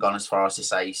 he's even gone as far as to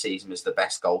say he sees him as the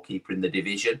best goalkeeper in the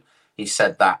division. He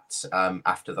said that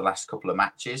after the last couple of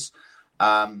matches.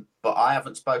 But I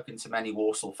haven't spoken to many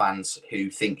Walsall fans who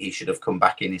think he should have come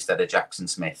back in instead of Jackson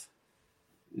Smith.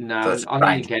 No, I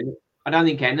don't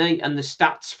think any. And the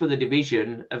stats for the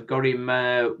division have got him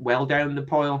well down the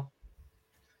pile.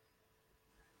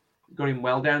 But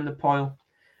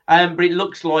it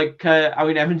looks like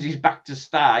Owen Evans is back to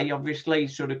stay. Obviously,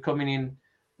 he's sort of coming in,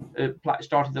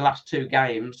 started the last two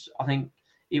games. I think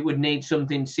it would need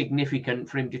something significant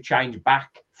for him to change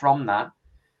back from that.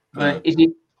 But is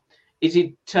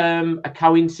it a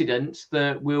coincidence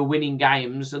that we were winning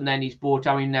games and then he's brought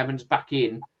Owen Evans back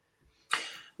in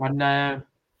when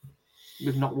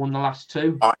we've not won the last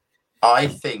two? I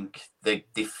think the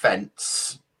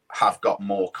defence have got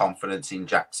more confidence in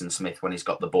Jackson Smith when he's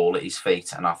got the ball at his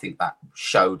feet, and I think that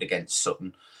showed against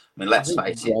Sutton. I mean, let's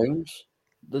face it.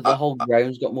 The whole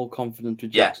ground's got more confidence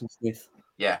with Jackson Smith.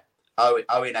 Yeah.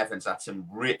 Owen Evans had some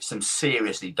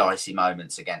seriously dicey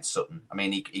moments against Sutton. I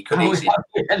mean, he could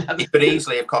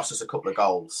easily have cost us a couple of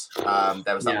goals.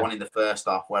 There was that one in the first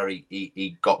half where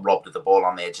he got robbed of the ball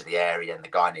on the edge of the area and the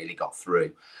guy nearly got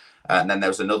through. And then there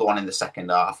was another one in the second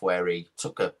half where he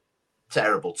took a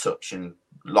terrible touch and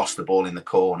lost the ball in the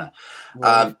corner.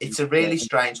 It's a really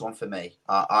strange one for me.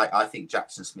 I think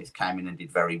Jackson Smith came in and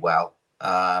did very well.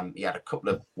 He had a couple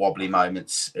of wobbly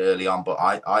moments early on, but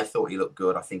I thought he looked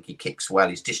good. I think he kicks well.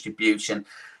 His distribution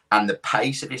and the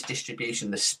pace of his distribution,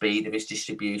 the speed of his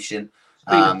distribution.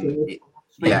 It's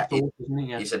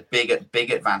a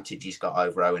big advantage he's got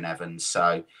over Owen Evans.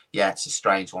 So, it's a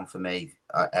strange one for me,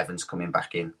 Evans coming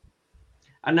back in.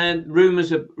 And then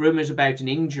rumours about an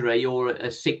injury or a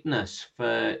sickness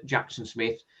for Jackson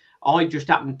Smith. I just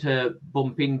happened to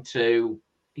bump into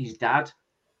his dad,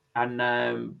 and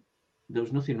there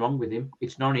was nothing wrong with him.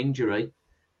 It's not an injury.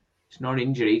 It's not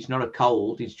a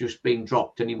cold. He's just been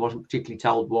dropped, and he wasn't particularly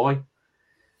told why.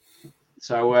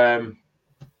 So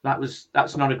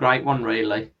that's not a great one,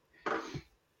 really.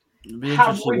 It'll be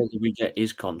interesting whether we get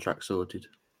his contract sorted.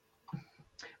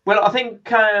 Well, I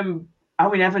think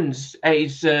Owen Evans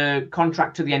is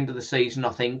contract to the end of the season, I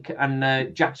think,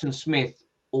 and Jackson Smith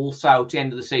also to the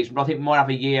end of the season. But I think we might have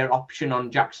a year option on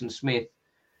Jackson Smith.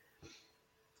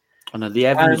 I know the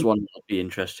Evans one might be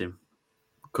interesting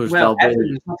because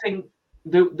Evans, I think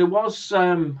there was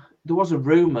a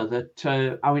rumor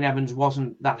that Owen Evans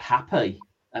wasn't that happy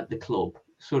at the club,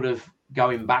 sort of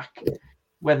going back.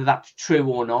 Whether that's true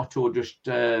or not, or just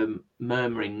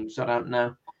murmurings, I don't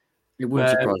know. It wouldn't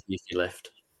surprise me if he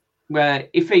left. Well,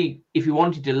 if he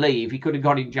wanted to leave, he could have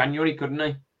gone in January, couldn't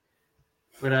he?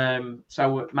 But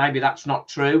so maybe that's not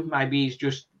true. Maybe he's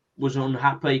just was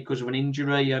unhappy because of an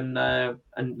injury and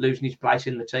losing his place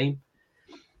in the team.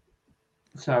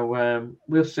 So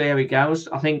we'll see how he goes.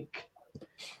 I think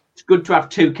it's good to have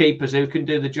two keepers who can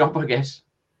do the job, I guess.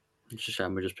 It's a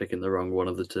shame we're just picking the wrong one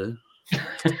of the two.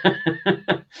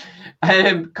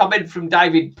 Comment from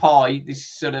David Pye. This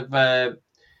sort of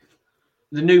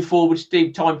the new forward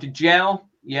Steve time to gel.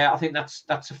 Yeah, I think that's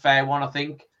a fair one. I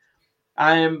think.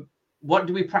 What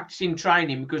do we practice in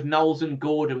training? Because Knowles and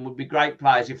Gordon would be great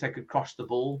players if they could cross the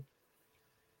ball.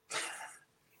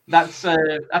 That's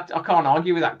I can't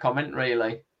argue with that comment,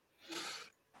 really.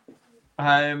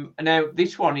 Now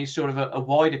this one is sort of a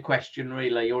wider question,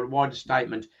 really, or a wider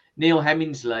statement. Neil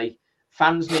Hemmingsley.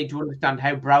 Fans need to understand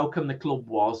how broken the club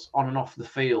was on and off the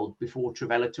field before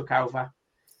Travella took over.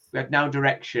 We had no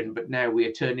direction, but now we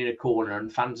are turning a corner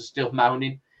and fans are still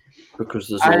moaning. Because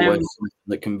there's always something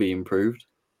that can be improved.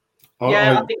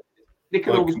 I think they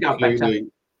can always get better.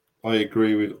 I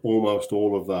agree with almost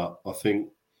all of that. I think,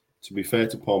 to be fair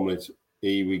to Pomlet,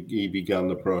 he began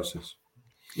the process.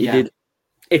 He did.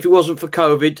 If it wasn't for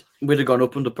COVID, we'd have gone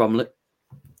up under Pomlet.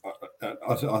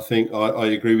 I think I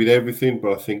agree with everything,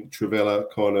 but I think Travella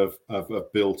kind of have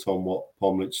built on what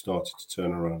Pomlet started to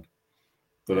turn around.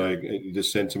 But the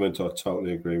sentiment I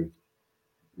totally agree with.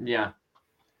 Yeah,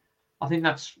 I think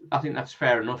that's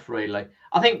fair enough. Really,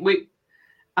 I think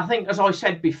as I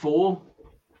said before,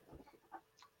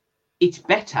 it's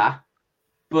better,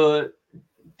 but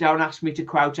don't ask me to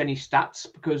quote any stats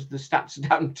because the stats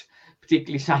don't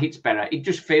particularly say it's better. It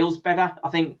just feels better. I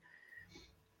think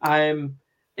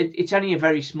it's only a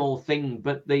very small thing,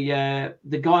 but the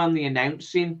guy on the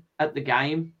announcing at the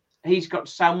game, he's got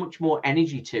so much more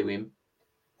energy to him.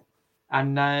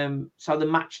 And so the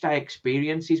match day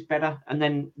experience is better. And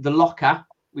then the locker,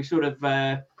 we sort of,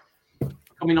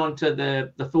 coming on to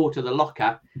the thought of the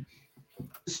locker,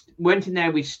 went in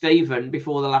there with Stephen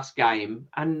before the last game.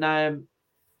 And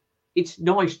it's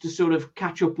nice to sort of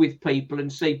catch up with people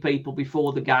and see people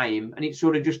before the game. And it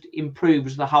sort of just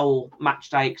improves the whole match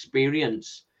day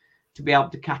experience to be able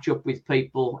to catch up with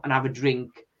people and have a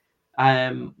drink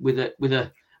with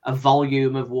a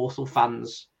volume of Walsall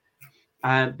fans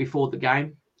before the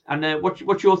game. And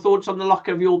what's your thoughts on the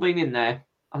locker? Have you all been in there?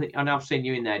 I know I've seen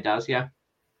you in there, Daz. Yeah,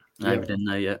 I haven't been in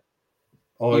there yet.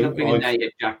 You've not been in there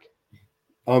yet, Jack.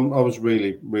 I was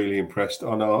really, really impressed.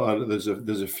 I know there's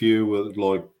a few with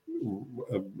like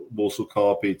Walsall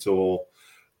carpet or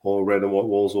red and white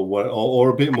Walsall or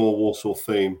a bit more Walsall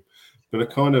theme, but a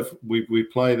kind of we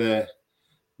play there.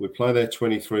 We play there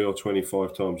 23 or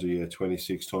 25 times a year,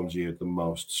 26 times a year at the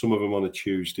most. Some of them on a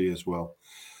Tuesday as well.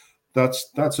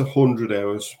 That's 100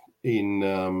 hours in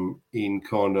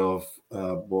kind of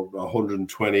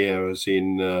 120 hours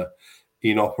in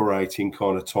operating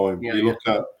kind of time. You look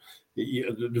at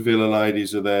the Villa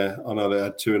ladies are there. I know they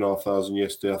had 2,500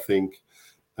 yesterday. I think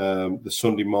the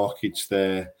Sunday market's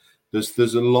there.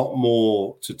 There's a lot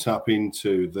more to tap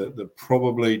into that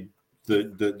probably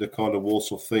the kind of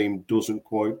Walsall theme doesn't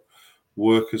quite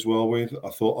work as well with. I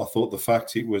thought the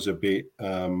fact it was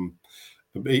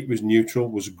it was neutral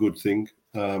was a good thing.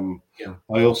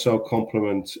 I also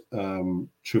compliment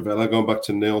Trivela, going back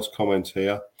to Neil's comment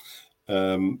here.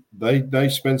 They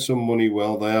spent some money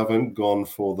well. They haven't gone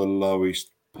for the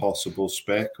lowest possible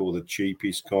spec or the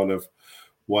cheapest kind of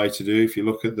way to do. If you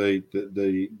look at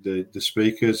the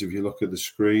speakers, if you look at the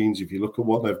screens, if you look at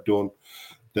what they've done,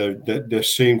 they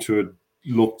seem to have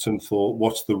looked and thought,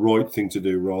 what's the right thing to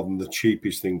do rather than the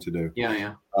cheapest thing to do.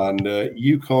 And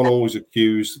you can't always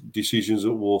accuse decisions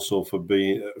at Walsall for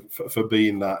being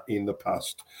that in the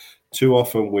past. Too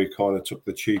often we kind of took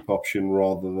the cheap option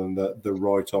rather than the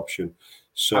right option.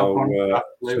 So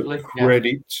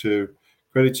credit to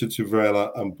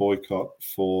Trivela and Boycott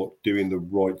for doing the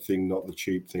right thing, not the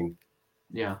cheap thing.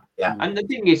 Yeah. And the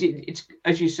thing is, it's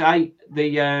as you say,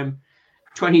 the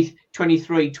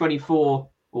 23, 24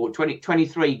 or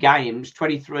 23 games,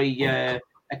 23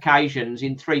 occasions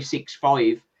in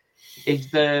 365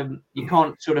 is you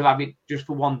can't sort of have it just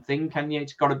for one thing, can you?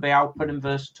 It's got to be open and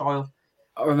versatile.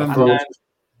 I remember.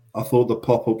 I thought the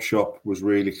pop-up shop was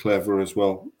really clever as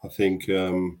well. I think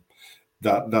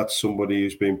that's somebody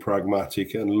who's been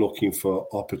pragmatic and looking for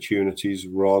opportunities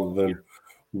rather than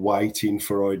waiting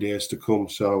for ideas to come.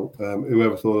 So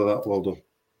whoever thought of that, well done.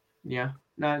 Yeah,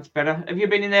 no, it's better. Have you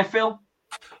been in there, Phil?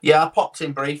 Yeah, I popped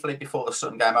in briefly before the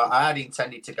Sutton game. I had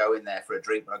intended to go in there for a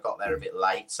drink, but I got there a bit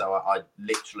late, so I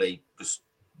literally just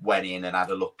went in and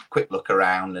had a quick look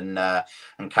around and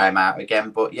came out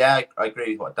again. But yeah, I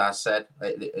agree with what Daz said.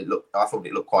 I thought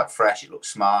it looked quite fresh. It looked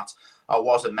smart. I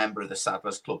was a member of the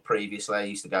Saddlers Club previously. I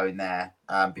used to go in there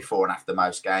before and after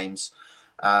most games,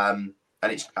 and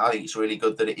I think it's really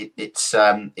good that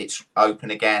it's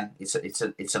open again.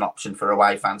 It's an option for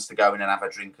away fans to go in and have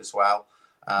a drink as well.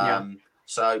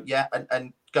 So yeah,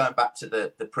 and going back to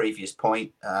the previous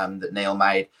point that Neil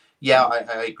made,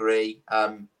 I agree.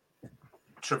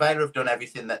 Trivela have done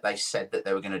everything that they said that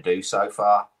they were going to do so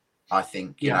far. I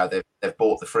think you know they've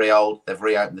bought the freehold, they've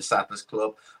reopened the Saddlers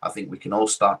Club. I think we can all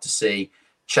start to see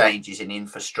changes in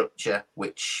infrastructure,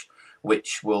 which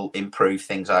will improve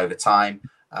things over time.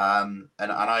 And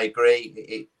I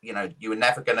agree. You were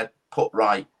never going to put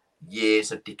right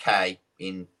years of decay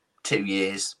in 2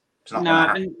 years. It's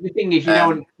not and the thing is, you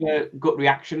don't want gut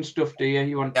reaction stuff, do you?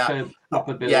 You want to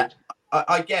proper build. Yeah,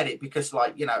 I get it because,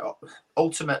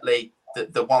 ultimately,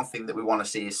 the one thing that we want to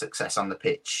see is success on the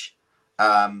pitch.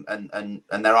 And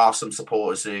there are some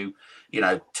supporters who,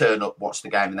 turn up, watch the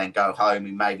game, and then go home,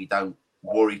 and maybe don't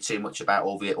worry too much about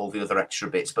all the other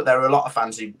extra bits. But there are a lot of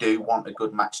fans who do want a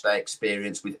good match day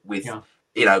experience with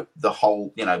the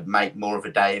whole, make more of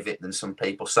a day of it than some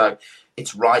people. So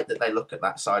it's right that they look at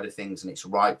that side of things, and it's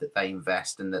right that they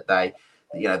invest and that they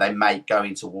make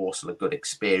going to Walsall a good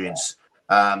experience.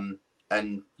 And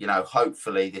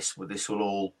hopefully this will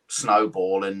all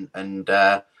snowball and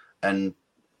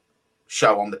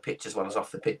show on the pitch as well as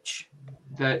off the pitch.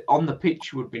 On the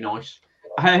pitch would be nice.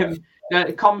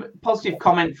 Positive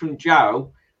comment from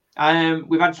Joe.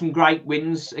 We've had some great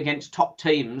wins against top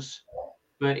teams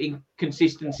but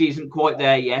inconsistency isn't quite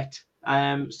there yet.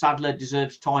 Sadler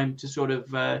deserves time to sort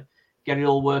of get it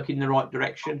all working in the right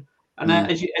direction. And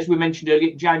as we mentioned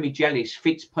earlier, Jamie Jellis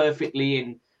fits perfectly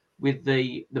in with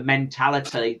the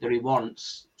mentality that he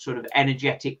wants, sort of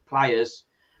energetic players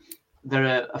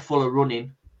that are full of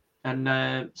running.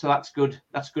 And so that's good.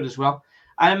 That's good as well.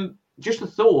 Just a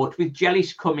thought with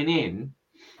Jellis coming in,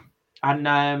 and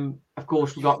of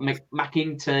course we've got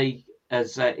McIntyre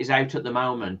as is out at the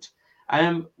moment.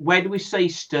 Where do we see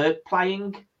Stirk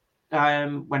playing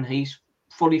when he's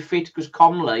fully fit? Because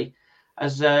Comley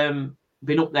has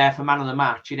been up there for man of the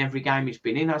match in every game he's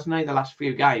been in, hasn't he? The last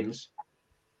few games.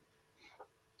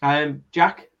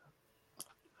 Jack?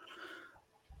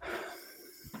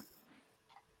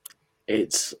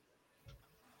 It's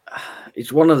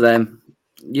one of them.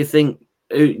 You think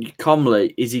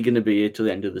Comley, is he going to be here till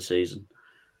the end of the season?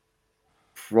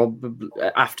 Probably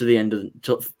after the end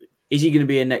of is he going to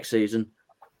be here next season?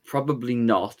 Probably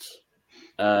not.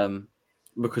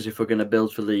 Because if we're going to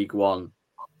build for League One,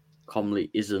 Comley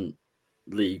isn't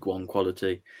League One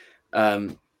quality.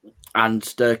 And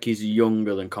Stirk is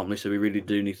younger than Comley, so we really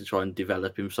do need to try and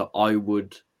develop him. So I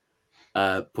would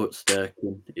put Stirk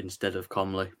in instead of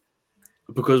Comley.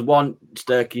 Because one,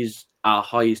 Stirk is our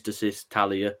highest assist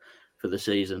tallier for the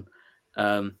season.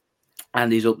 And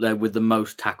he's up there with the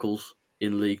most tackles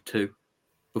in League Two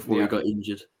before he got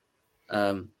injured.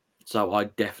 So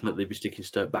I'd definitely be sticking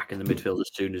Stirk back in the midfield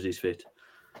as soon as he's fit.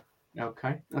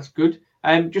 Okay, that's good.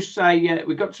 Just say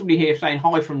we've got somebody here saying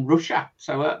hi from Russia,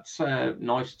 so that's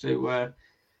nice to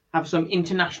have some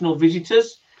international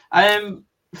visitors.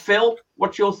 Phil,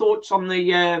 what's your thoughts on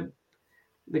the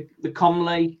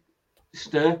Comley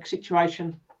Stirk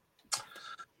situation?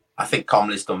 I think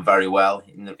Comley's done very well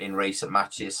in recent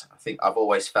matches. I think I've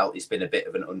always felt he's been a bit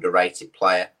of an underrated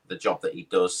player, the job that he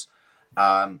does,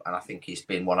 and I think he's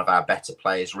been one of our better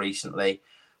players recently.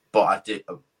 But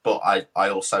I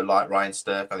also like Ryan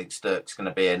Stirk. I think Stirk's going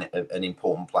to be an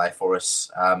important player for us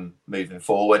moving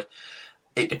forward.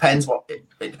 It depends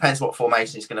what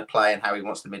formation he's going to play and how he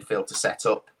wants the midfield to set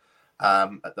up.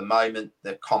 At the moment,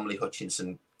 the Comley,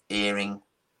 Hutchinson, Earing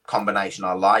combination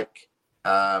I like.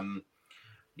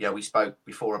 We spoke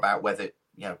before about whether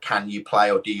can you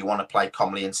play or do you want to play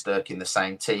Comley and Stirk in the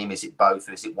same team? Is it both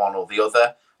or is it one or the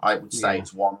other? I would say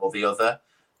it's one or the other.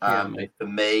 For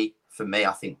me,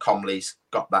 I think Comley's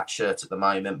got that shirt at the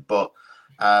moment, but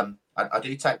I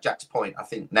do take Jack's point. I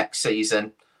think next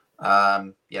season,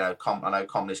 I know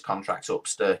Comley's contract's up,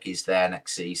 Stirk is there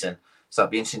next season, so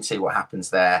it'll be interesting to see what happens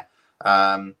there.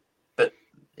 But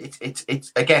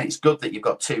it's good that you've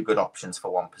got two good options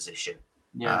for one position.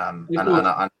 And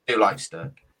I do like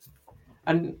Stirk.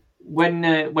 And when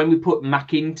we put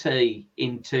McIntyre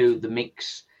into the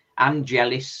mix and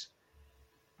Jellis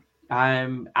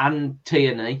and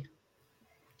Tierney.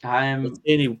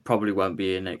 Tierney probably won't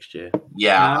be here next year.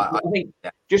 I think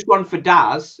just one for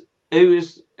Daz. Who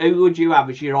would you have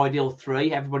as your ideal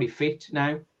three? Everybody fit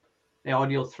now? The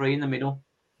ideal three in the middle?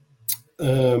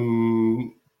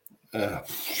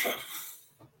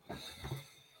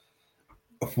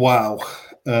 Wow.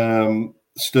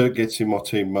 Stirk gets in my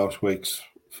team most weeks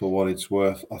for what it's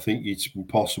worth. I think it's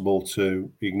impossible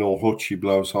to ignore Hutch. He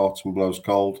blows hot and blows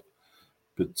cold.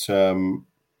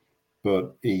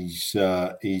 But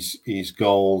his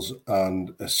goals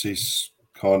and assists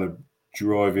kind of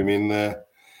drive him in there.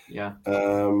 Yeah.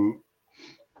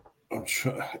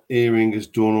 Earing has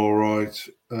done all right.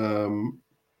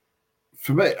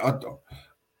 For me,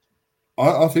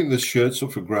 I think the shirt's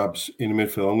up for grabs in the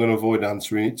midfield. I'm going to avoid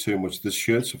answering it too much. The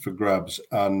shirt's up for grabs,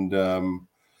 and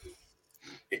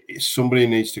somebody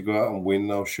needs to go out and win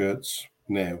those shirts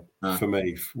now. For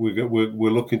me,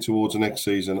 we're looking towards the next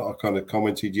season. I kind of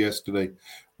commented yesterday,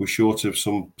 we're short of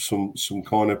some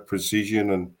kind of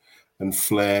precision and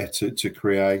flair to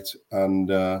create,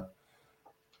 and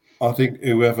I think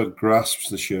whoever grasps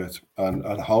the shirt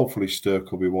and hopefully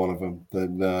Stirk will be one of them.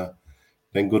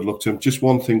 Then good luck to him. Just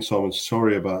one thing, Simon.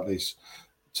 Sorry about this.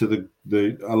 To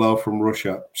the hello from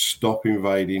Russia. Stop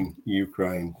invading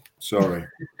Ukraine. Sorry.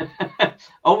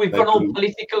 We've gone all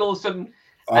political or some.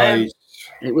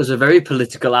 It was a very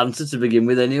political answer to begin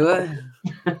with, anyway.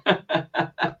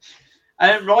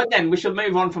 Right then, we shall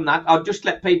move on from that. I'll just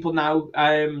let people know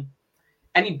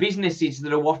any businesses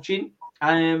that are watching.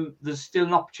 There's still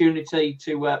an opportunity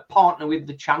to partner with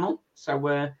the channel.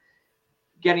 So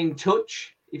get in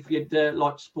touch if you'd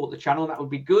like to support the channel. That would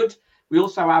be good. We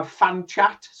also have fan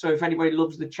chat. So if anybody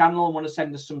loves the channel and want to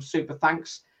send us some super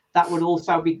thanks, that would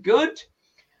also be good.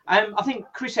 I think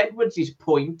Chris Edwards'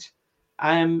 point,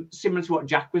 similar to what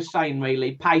Jack was saying,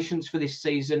 really, patience for this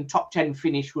season. Top 10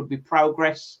 finish would be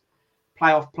progress.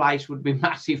 playoff place would be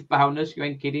massive bonus. You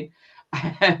ain't kidding.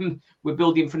 We're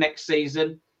building for next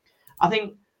season. I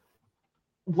think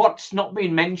what's not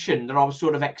been mentioned that I was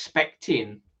sort of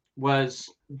expecting was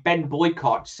Ben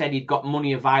Boycott said he'd got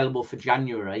money available for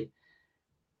January,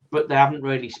 but they haven't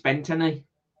really spent any.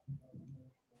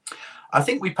 I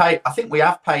think we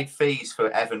have paid fees for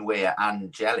Evan Weir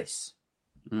and Jellis.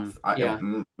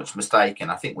 I'm much mistaken.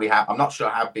 I think we have. I'm not sure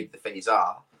how big the fees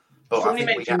are, but somebody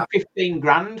mentioned 15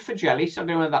 grand for Jellis. I don't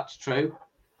know whether that's true.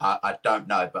 I don't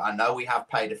know, but I know we have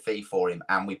paid a fee for him,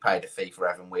 and we paid a fee for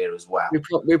Evan Weir as well.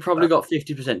 We probably got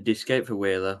 50% discount for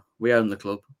Weir though. We own the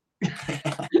club.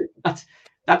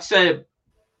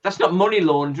 That's not money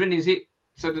laundering, is it?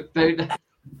 So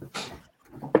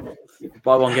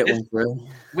buy one get one free.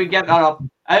 We get that up.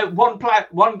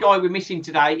 One guy we're missing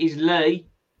today is Lee.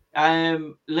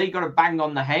 Lee got a bang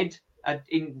on the head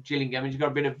in Gillingham. He's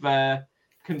got a bit of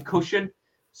concussion.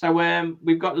 So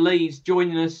we've got Lee's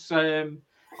joining us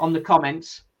on the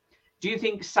comments. Do you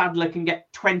think Sadler can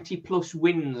get 20 plus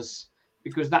wins?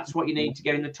 Because that's what you need to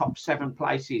get in the top 7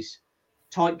 places.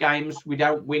 Tight games, we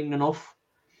don't win enough.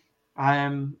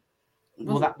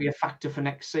 Will that be a factor for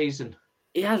next season?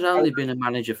 He has only been a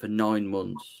manager for 9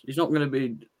 months. He's not going to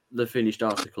be the finished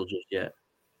article just yet.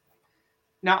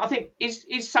 Now, I think, is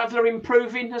Sadler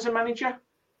improving as a manager?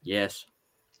 Yes.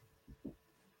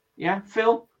 Yeah,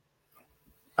 Phil?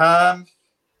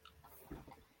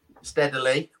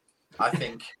 Steadily, I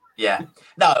think. Yeah.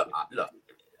 No, look,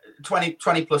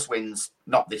 20 plus wins,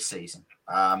 not this season.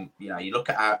 You look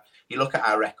at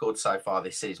our record so far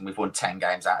this season. We've won 10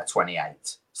 games out of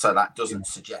 28. So that doesn't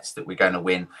suggest that we're going to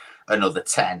win another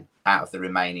 10 out of the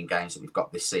remaining games that we've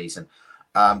got this season.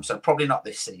 So probably not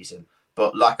this season.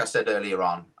 But like I said earlier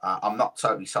on, I'm not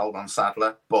totally sold on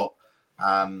Sadler, but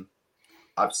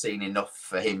I've seen enough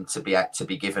for him to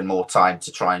be given more time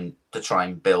to try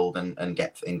and build and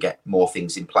get more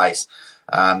things in place.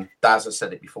 As I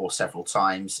said it before several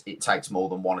times, it takes more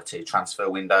than 1 or 2 transfer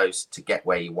windows to get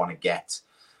where you want to get.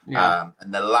 Yeah.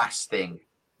 And the last thing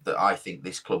that I think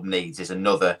this club needs is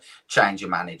another change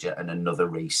of manager and another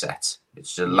reset.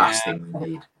 It's the last thing we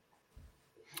need.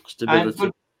 Stability.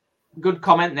 Good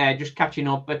comment there. Just catching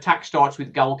up. Attack starts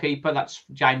with goalkeeper. That's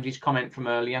James's comment from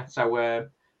earlier. So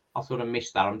I sort of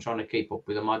missed that. I'm trying to keep up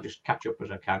with them. I'll just catch up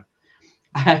as I can.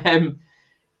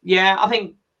 I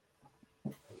think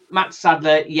Matt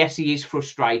Sadler, yes, he is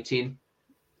frustrating.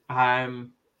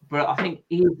 But I think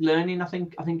he's learning. I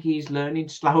think he's learning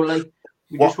slowly.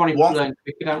 We just want him to learn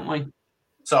quicker, don't we?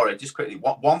 Sorry, just quickly.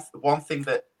 One thing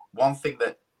that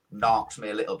narks me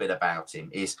a little bit about him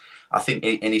is I think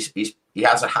he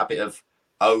has a habit of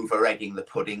over-egging the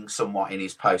pudding somewhat in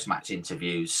his post-match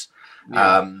interviews.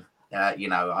 Yeah.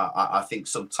 I think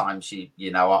sometimes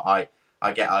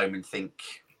I get home and think,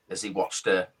 has he watched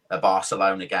a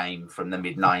Barcelona game from the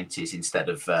mid-90s instead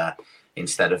of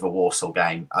a Walsall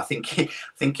game? I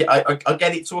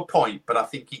get it to a point, but I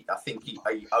think he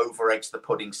over-eggs the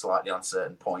pudding slightly on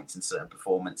certain points and certain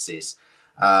performances.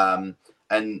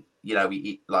 And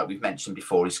like we've mentioned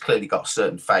before, he's clearly got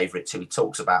certain favourites who he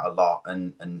talks about a lot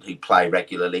and who play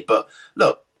regularly. But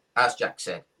look, as Jack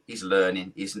said, he's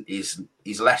learning.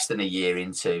 He's less than a year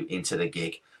into the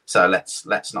gig. So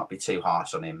let's not be too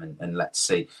harsh on him, and let's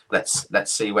see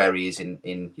where he is in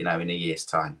a year's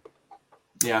time.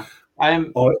 Yeah.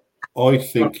 I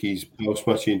think his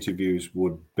post-match interviews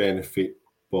would benefit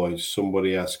by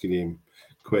somebody asking him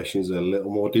questions that are a little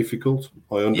more difficult.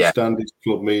 I understand it's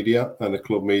club media, and the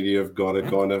club media have got to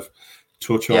kind of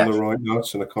touch on the right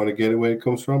notes, and I kind of get it where it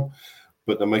comes from.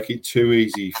 But they make it too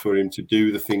easy for him to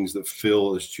do the things that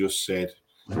Phil has just said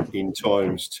in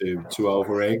times to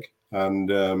over-egg.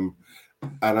 And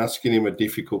asking him a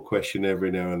difficult question every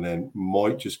now and then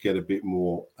might just get a bit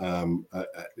more,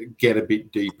 get a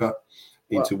bit deeper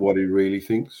into what he really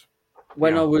thinks.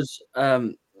 When I was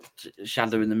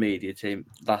shadowing the media team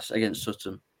last against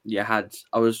Sutton, I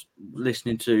was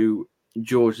listening to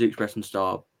George the Express and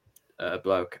Star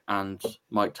bloke and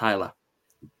Mike Taylor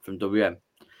from WM,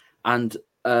 and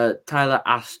Taylor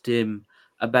asked him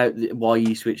about why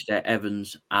he switched out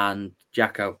Evans and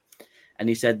Jacko, and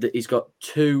he said that he's got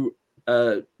 2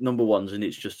 number ones and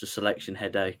it's just a selection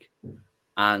headache,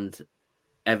 and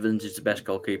Evans is the best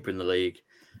goalkeeper in the league,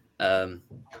 and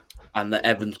that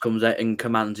Evans comes out and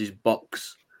commands his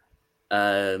box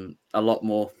a lot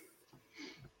more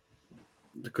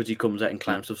because he comes out and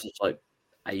claims stuff that's like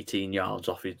 18 yards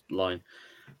off his line.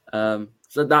 So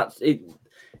that's it.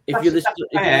 If you listen to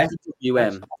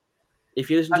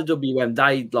WM,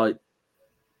 they like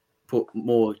put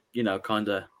more, kind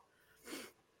of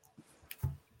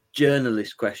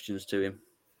journalist questions to him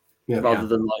rather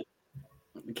than like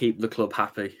keep the club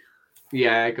happy.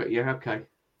 Yeah, I got you. Okay.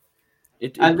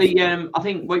 And I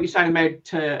think what you're saying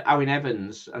about Owen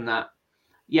Evans and that,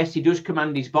 yes, he does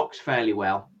command his box fairly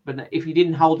well, but if he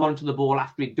didn't hold on to the ball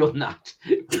after he'd done that,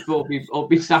 I'd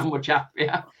be so much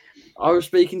happier. I was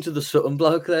speaking to the Sutton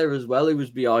bloke there as well. He was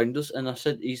behind us, and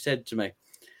he said to me,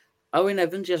 Owen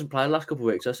Evans, he hasn't played the last couple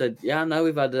of weeks. I said, yeah, I know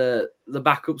we've had the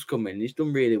backups come in. He's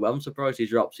done really well. I'm surprised he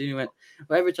drops in. He went,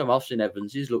 well, every time I've seen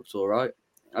Evans, he's looked all right.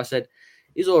 I said,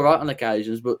 he's all right on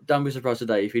occasions, but don't be surprised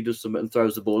today if he does something and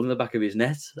throws the ball in the back of his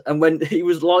net. And when he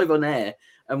was live on air,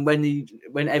 and when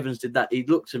Evans did that, he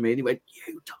looked at me and he went,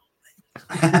 you told me.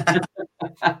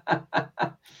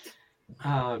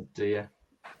 Oh, dear.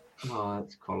 Oh,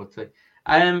 that's quality.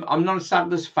 I'm not a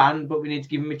Sadler's fan, but we need to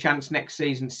give him a chance next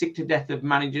season. Sick to death of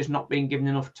managers not being given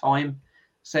enough time,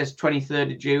 says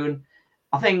 23rd of June.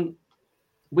 I think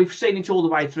we've seen it all the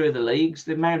way through the leagues,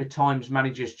 the amount of times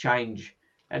managers change.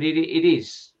 And it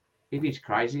is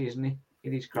crazy, isn't it?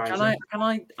 It is crazy. Can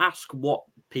I ask what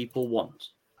people want?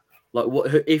 Like,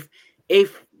 what if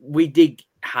we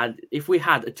had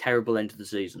a terrible end to the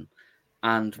season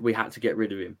and we had to get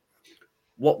rid of him?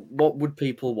 What would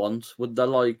people want? Would they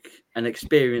like an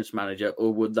experienced manager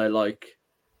or would they like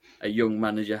a young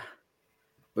manager?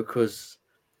 Because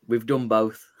we've done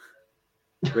both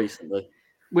recently.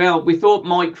 Well, we thought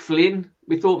Mike Flynn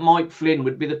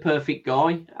would be the perfect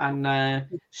guy, and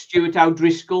Stuart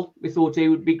O'Driscoll, we thought he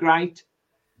would be great.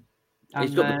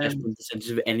 He's got the best percentage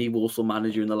of any Walsall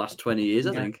manager in the last 20 years,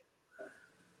 I think.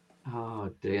 Oh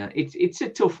dear, it's a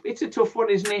tough one,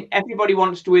 isn't it? Everybody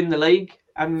wants to win the league,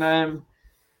 and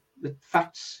the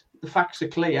facts are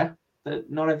clear that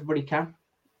not everybody can,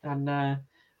 and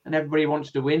everybody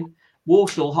wants to win.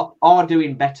 Walsall are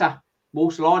doing better.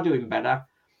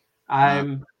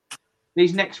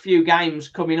 These next few games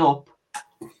coming up,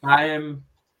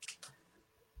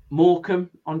 Morecambe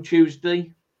on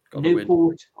Tuesday,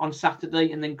 Newport on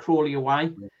Saturday, and then Crawley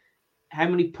away. How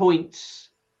many points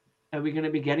are we going to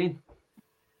be getting?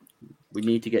 We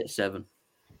need to get 7.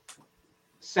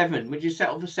 7. Would you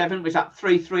settle for 7? Was that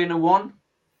 3, 3, and a 1?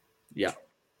 Yeah.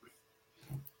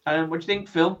 What do you think,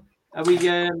 Phil? Are we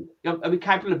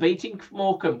capable of beating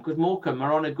Morecambe? Because Morecambe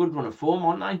are on a good run of form,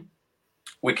 aren't they?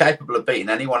 We're capable of beating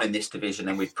anyone in this division,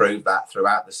 and we've proved that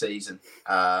throughout the season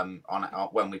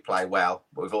when we play well.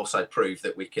 But we've also proved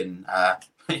that we can,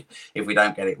 if we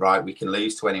don't get it right, we can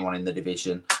lose to anyone in the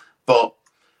division. But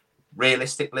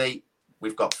realistically,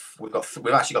 we've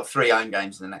actually got 3 home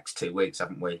games in the next 2 weeks,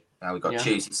 haven't we? We've got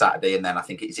Tuesday, Saturday, and then I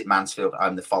think it's Mansfield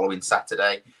home the following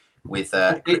Saturday with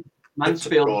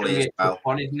Mansfield will be a tough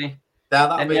one, isn't it?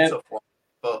 That'll be a tough one.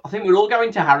 But I think we're all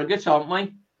going to Harrogate, aren't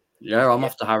we? Yeah, I'm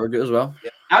off to Harrogate as well.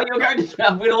 Yeah. Oh, you're going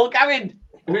to? We're all going.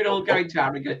 We're all going to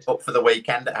Harrogate. Up for the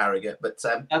weekend at Harrogate, but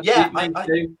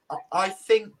I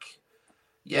think,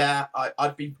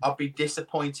 I'd be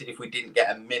disappointed if we didn't get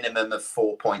a minimum of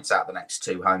 4 points out the next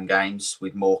 2 home games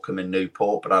with Morecambe and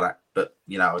Newport.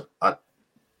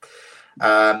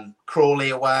 Crawley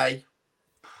away.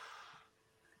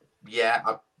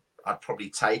 Yeah, I'd probably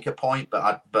take a point,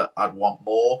 but I'd want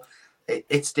more.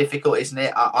 It's difficult, isn't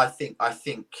it? I think I'd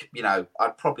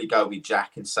probably go with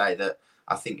Jack and say that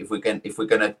I think if we're going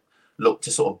to look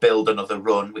to sort of build another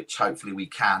run, which hopefully we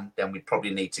can, then we'd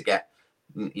probably need to get,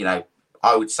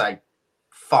 I would say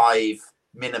 5,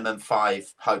 minimum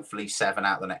 5, hopefully 7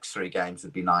 out the next 3 games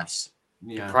would be nice.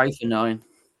 Yeah. Pray for 9.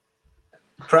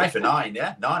 Pray for 9,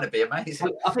 yeah. 9 would be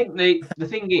amazing. I think the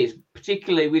thing is,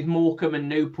 particularly with Morecambe and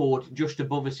Newport just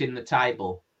above us in the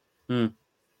table,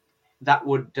 that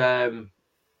would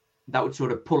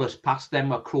sort of pull us past them,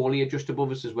 where Crawley are just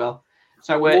above us as well.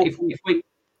 So if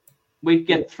we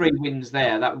get 3 wins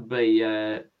there, that would be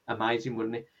amazing,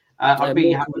 wouldn't it? I'd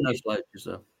be happy.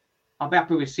 I'll be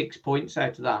happy with 6 points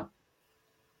out of that.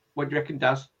 What do you reckon,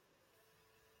 Daz?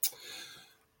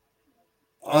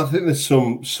 I think there's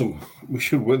some we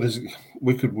should win.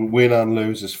 We could win and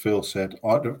lose, as Phil said.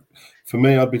 For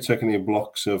me, I'd be taking the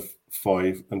blocks of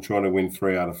 5 and trying to win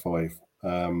 3 out of 5.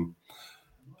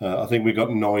 I think we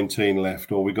got 19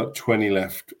 left, or we got 20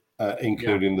 left,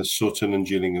 including the Sutton and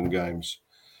Gillingham games.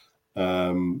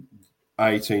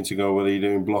 18 to go. Whether you're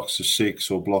doing blocks of 6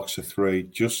 or blocks of 3,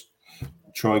 just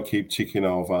try and keep ticking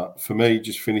over. For me,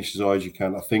 just finish as high as you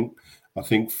can. I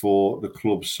think for the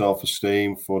club's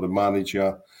self-esteem, for the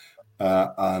manager,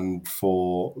 and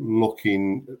for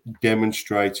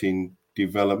demonstrating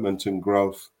development and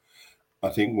growth, I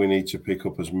think we need to pick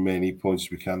up as many points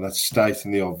as we can. That's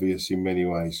stating the obvious in many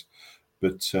ways,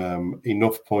 but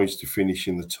enough points to finish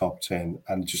in the top 10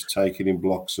 and just take it in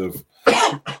blocks of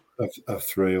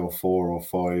 3 or 4 or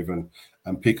 5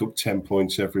 and pick up 10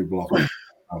 points every block.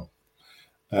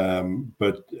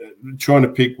 But trying to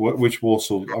pick which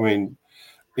Walsall, I mean,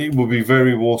 it would be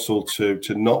very Walsall to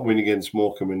not win against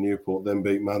Morecambe and Newport, then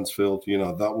beat Mansfield.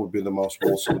 That would be the most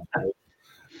Walsall.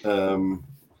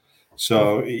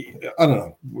 So I don't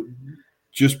know.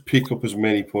 Just pick up as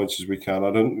many points as we can.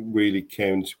 I don't really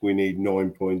count. We need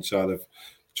 9 points out of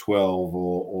 12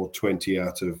 or 20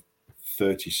 out of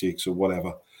 36 or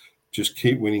whatever. Just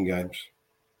keep winning games.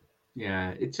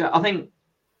 Yeah, it's. I think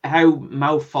how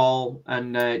Mo Fall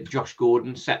and Josh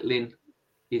Gordon settling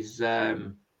is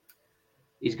going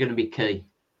to be key.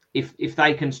 If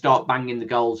they can start banging the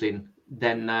goals in,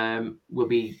 then we'll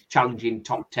be challenging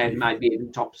top 10, maybe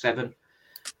even top 7.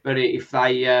 But if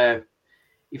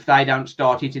they don't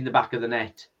start it in the back of the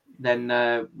net, then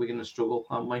we're going to struggle,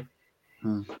 aren't we?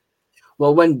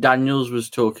 Well, when Daniels was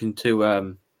talking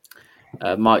to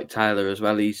Mike Taylor as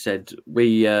well, he said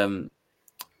we enjoy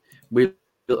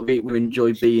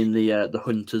being the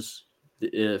hunters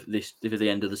this for the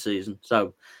end of the season.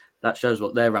 So that shows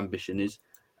what their ambition is.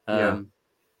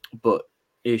 But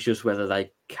it's just whether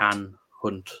they can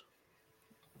hunt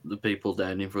the people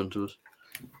down in front of us.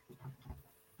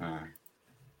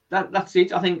 That's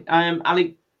it. I think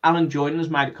Alan Jordan has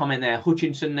made a comment there.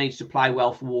 Hutchinson needs to play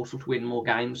well for Walsall to win more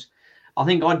games. I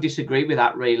think I'd disagree with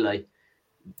that, really.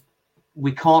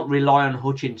 We can't rely on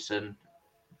Hutchinson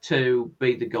to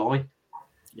be the guy.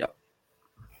 Yep.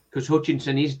 Because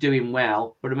Hutchinson is doing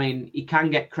well, but I mean, he can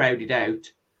get crowded out.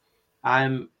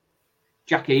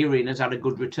 Jack Earing has had a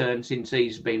good return since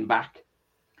he's been back.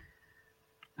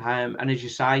 And as you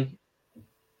say,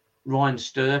 Ryan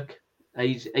Stirk,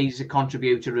 he's a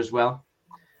contributor as well.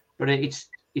 But it's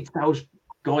those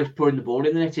guys putting the ball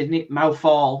in the net, isn't it? Mo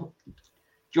Fall,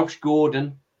 Josh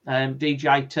Gordon,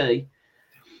 DJT.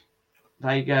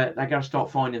 They got to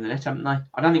start finding the net, haven't they?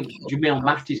 I don't think Jamil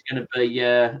Matt is going to be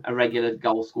a regular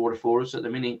goal scorer for us at the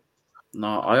minute.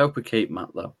 No, I hope we keep Matt,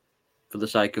 though, for the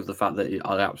sake of the fact that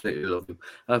I absolutely love him.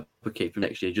 I hope we keep him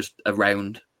next year, just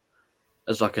around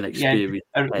as like an experience.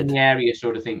 Yeah, in the area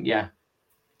sort of thing, yeah.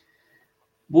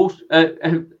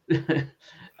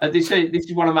 This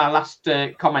is one of my last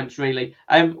comments, really.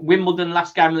 Wimbledon,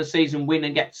 last game of the season, win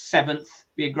and get 7th.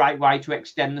 Be a great way to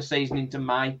extend the season into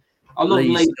May. I love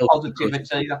Lee's positivity.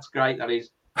 Concussed. That's great, that is.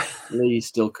 Lee's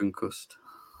still concussed.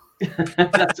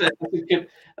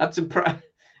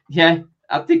 Yeah,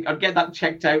 I think I'd get that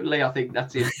checked out, Lee. I think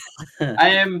that's it.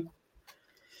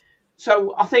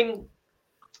 So I think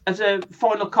as a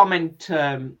final comment,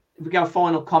 if we go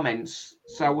final comments,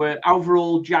 so we're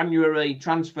overall January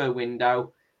transfer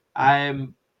window.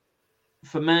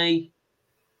 For me,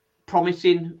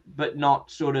 promising but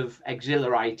not sort of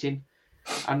exhilarating.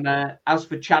 And as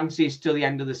for chances till the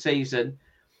end of the season,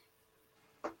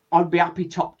 I'd be happy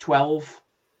top 12,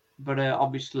 but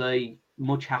obviously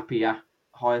much happier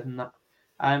higher than that.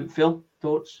 Phil,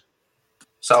 thoughts?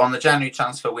 So on the January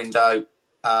transfer window,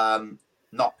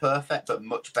 not perfect, but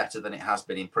much better than it has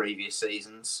been in previous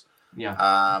seasons. Yeah.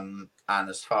 And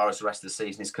as far as the rest of the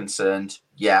season is concerned,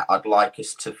 yeah, I'd like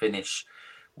us to finish.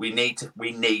 We need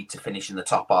to finish in the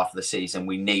top half of the season.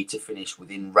 We need to finish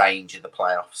within range of the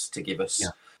playoffs to give us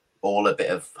all a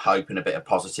bit of hope and a bit of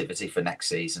positivity for next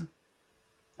season.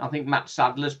 I think Matt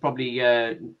Sadler's probably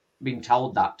been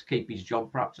told that to keep his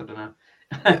job, perhaps. I don't know.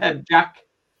 Jack?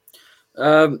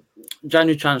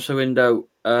 January transfer window,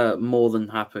 more than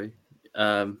happy.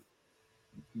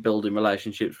 Building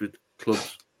relationships with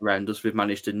clubs around us. We've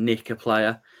managed to nick a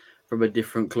player from a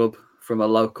different club, from a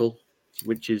local,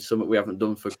 which is something we haven't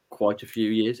done for quite a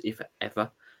few years, if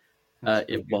ever,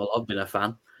 while I've been a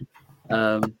fan.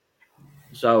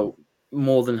 So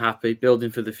more than happy,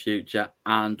 building for the future.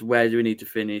 And where do we need to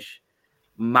finish?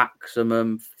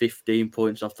 Maximum 15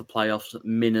 points off the playoffs,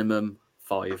 minimum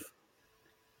 5.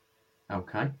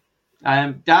 Okay.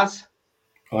 Daz?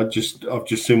 I've just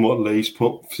seen what Lee's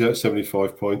put,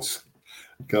 75 points.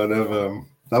 Kind of,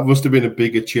 that must have been a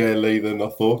bigger chair, Lee, than I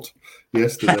thought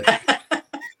yesterday.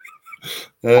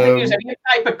 I think it was a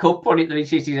paper cup on it that he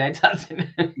hit his head, hasn't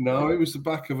it? No, it was the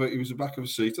back of a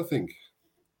seat, I think.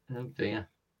 Oh dear.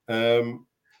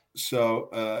 So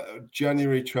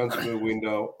January transfer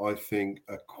window, I think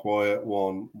a quiet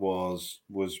one was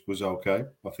okay.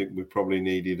 I think we probably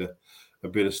needed a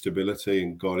bit of stability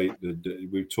and got it.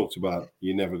 We've talked about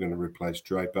you're never going to replace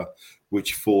Draper,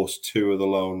 which forced 2 of the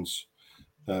loans.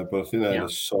 But I think they had a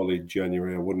solid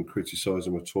January. I wouldn't criticise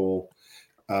them at all.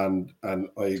 And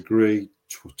I agree,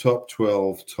 top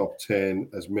 12, top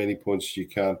 10, as many points as you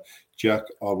can. Jack,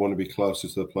 I want to be closer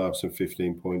to the playoffs than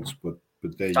 15 points, but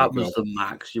there you go. That was the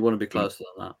max. You want to be closer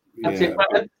than that. That's it.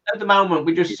 But at the moment,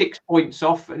 we're just 6 points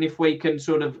off, and if we can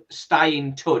sort of stay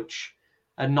in touch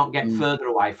and not get further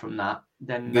away from that,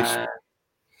 then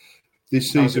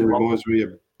this season reminds me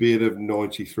a bit of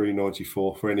 93,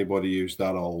 94 for anybody who's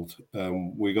that old.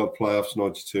 We got playoffs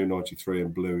 92, 93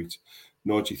 and blew it.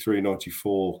 93,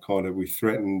 94 kind of we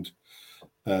threatened,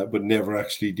 but never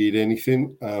actually did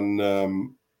anything.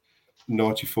 And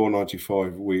 94,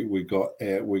 95 we got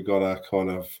our kind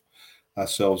of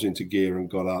ourselves into gear and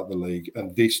got out of the league.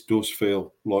 And this does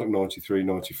feel like 93,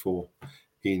 94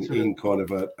 in kind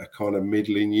of a kind of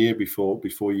middling year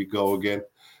before you go again.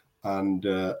 And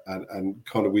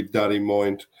kind of with that in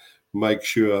mind, make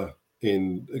sure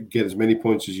get as many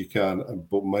points as you can,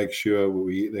 but make sure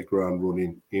we hit the ground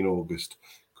running in August,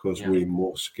 because we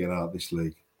must get out of this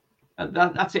league.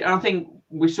 That's it. And I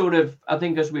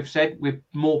think as we've said, we're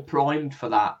more primed for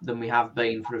that than we have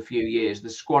been for a few years. The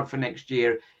squad for next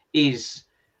year is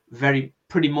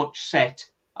pretty much set.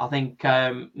 I think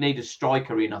need a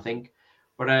striker in, I think,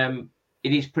 but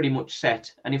it is pretty much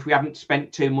set. And if we haven't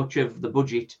spent too much of the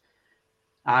budget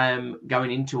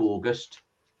going into August,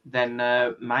 then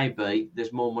maybe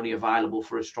there's more money available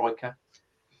for a striker.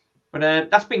 But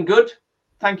that's been good.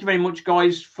 Thank you very much,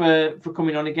 guys, for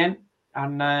coming on again.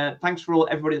 And thanks for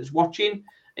everybody that's watching,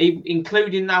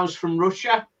 including those from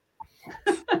Russia.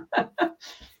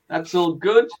 That's all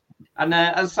good. And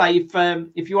as I say,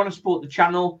 if you want to support the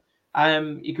channel,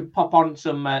 you could pop on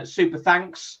some super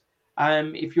thanks.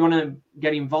 If you want to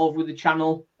get involved with the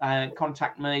channel,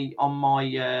 contact me on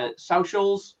my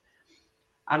socials.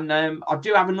 And I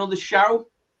do have another show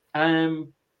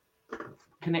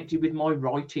connected with my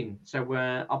writing. So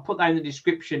I'll put that in the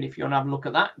description if you want to have a look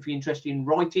at that, if you're interested in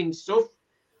writing stuff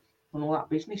and all that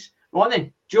business. Right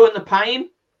then, during the pain.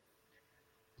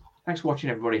 Thanks for watching,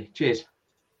 everybody. Cheers.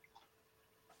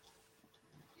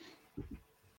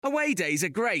 Away days are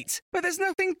great, but there's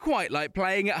nothing quite like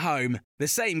playing at home. The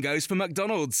same goes for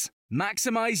McDonald's.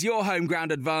 Maximise your home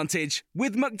ground advantage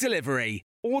with McDelivery.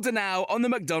 Order now on the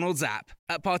McDonald's app.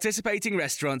 At participating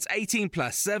restaurants, 18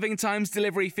 plus, serving times,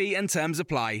 delivery fee and terms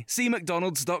apply. See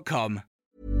mcdonalds.com.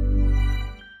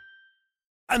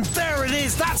 And there it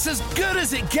is, that's as good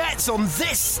as it gets on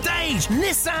this stage.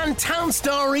 Nissan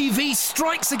Townstar EV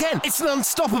strikes again. It's an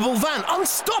unstoppable van,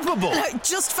 unstoppable.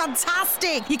 Just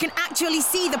fantastic. You can actually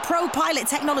see the ProPilot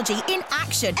technology in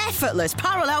action. Effortless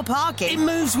parallel parking. It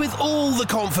moves with all the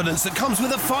confidence that comes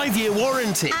with a 5-year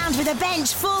warranty. And with a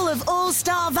bench full of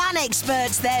all-star van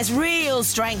experts, there's real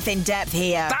strength in depth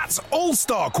here. That's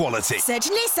all-star quality. Search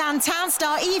Nissan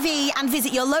Townstar EV and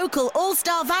visit your local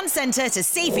all-star van centre to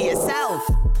see for yourself.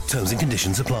 Terms and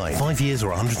conditions apply. 5 years or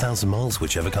 100,000 miles,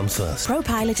 whichever comes first.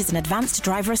 ProPilot is an advanced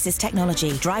driver assist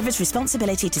technology. Driver's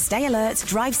responsibility to stay alert,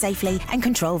 drive safely, and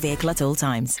control vehicle at all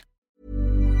times.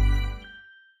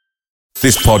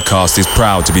 This podcast is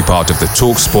proud to be part of the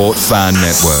TalkSport Fan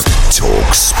Network.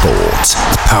 TalkSport.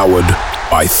 Powered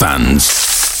by fans.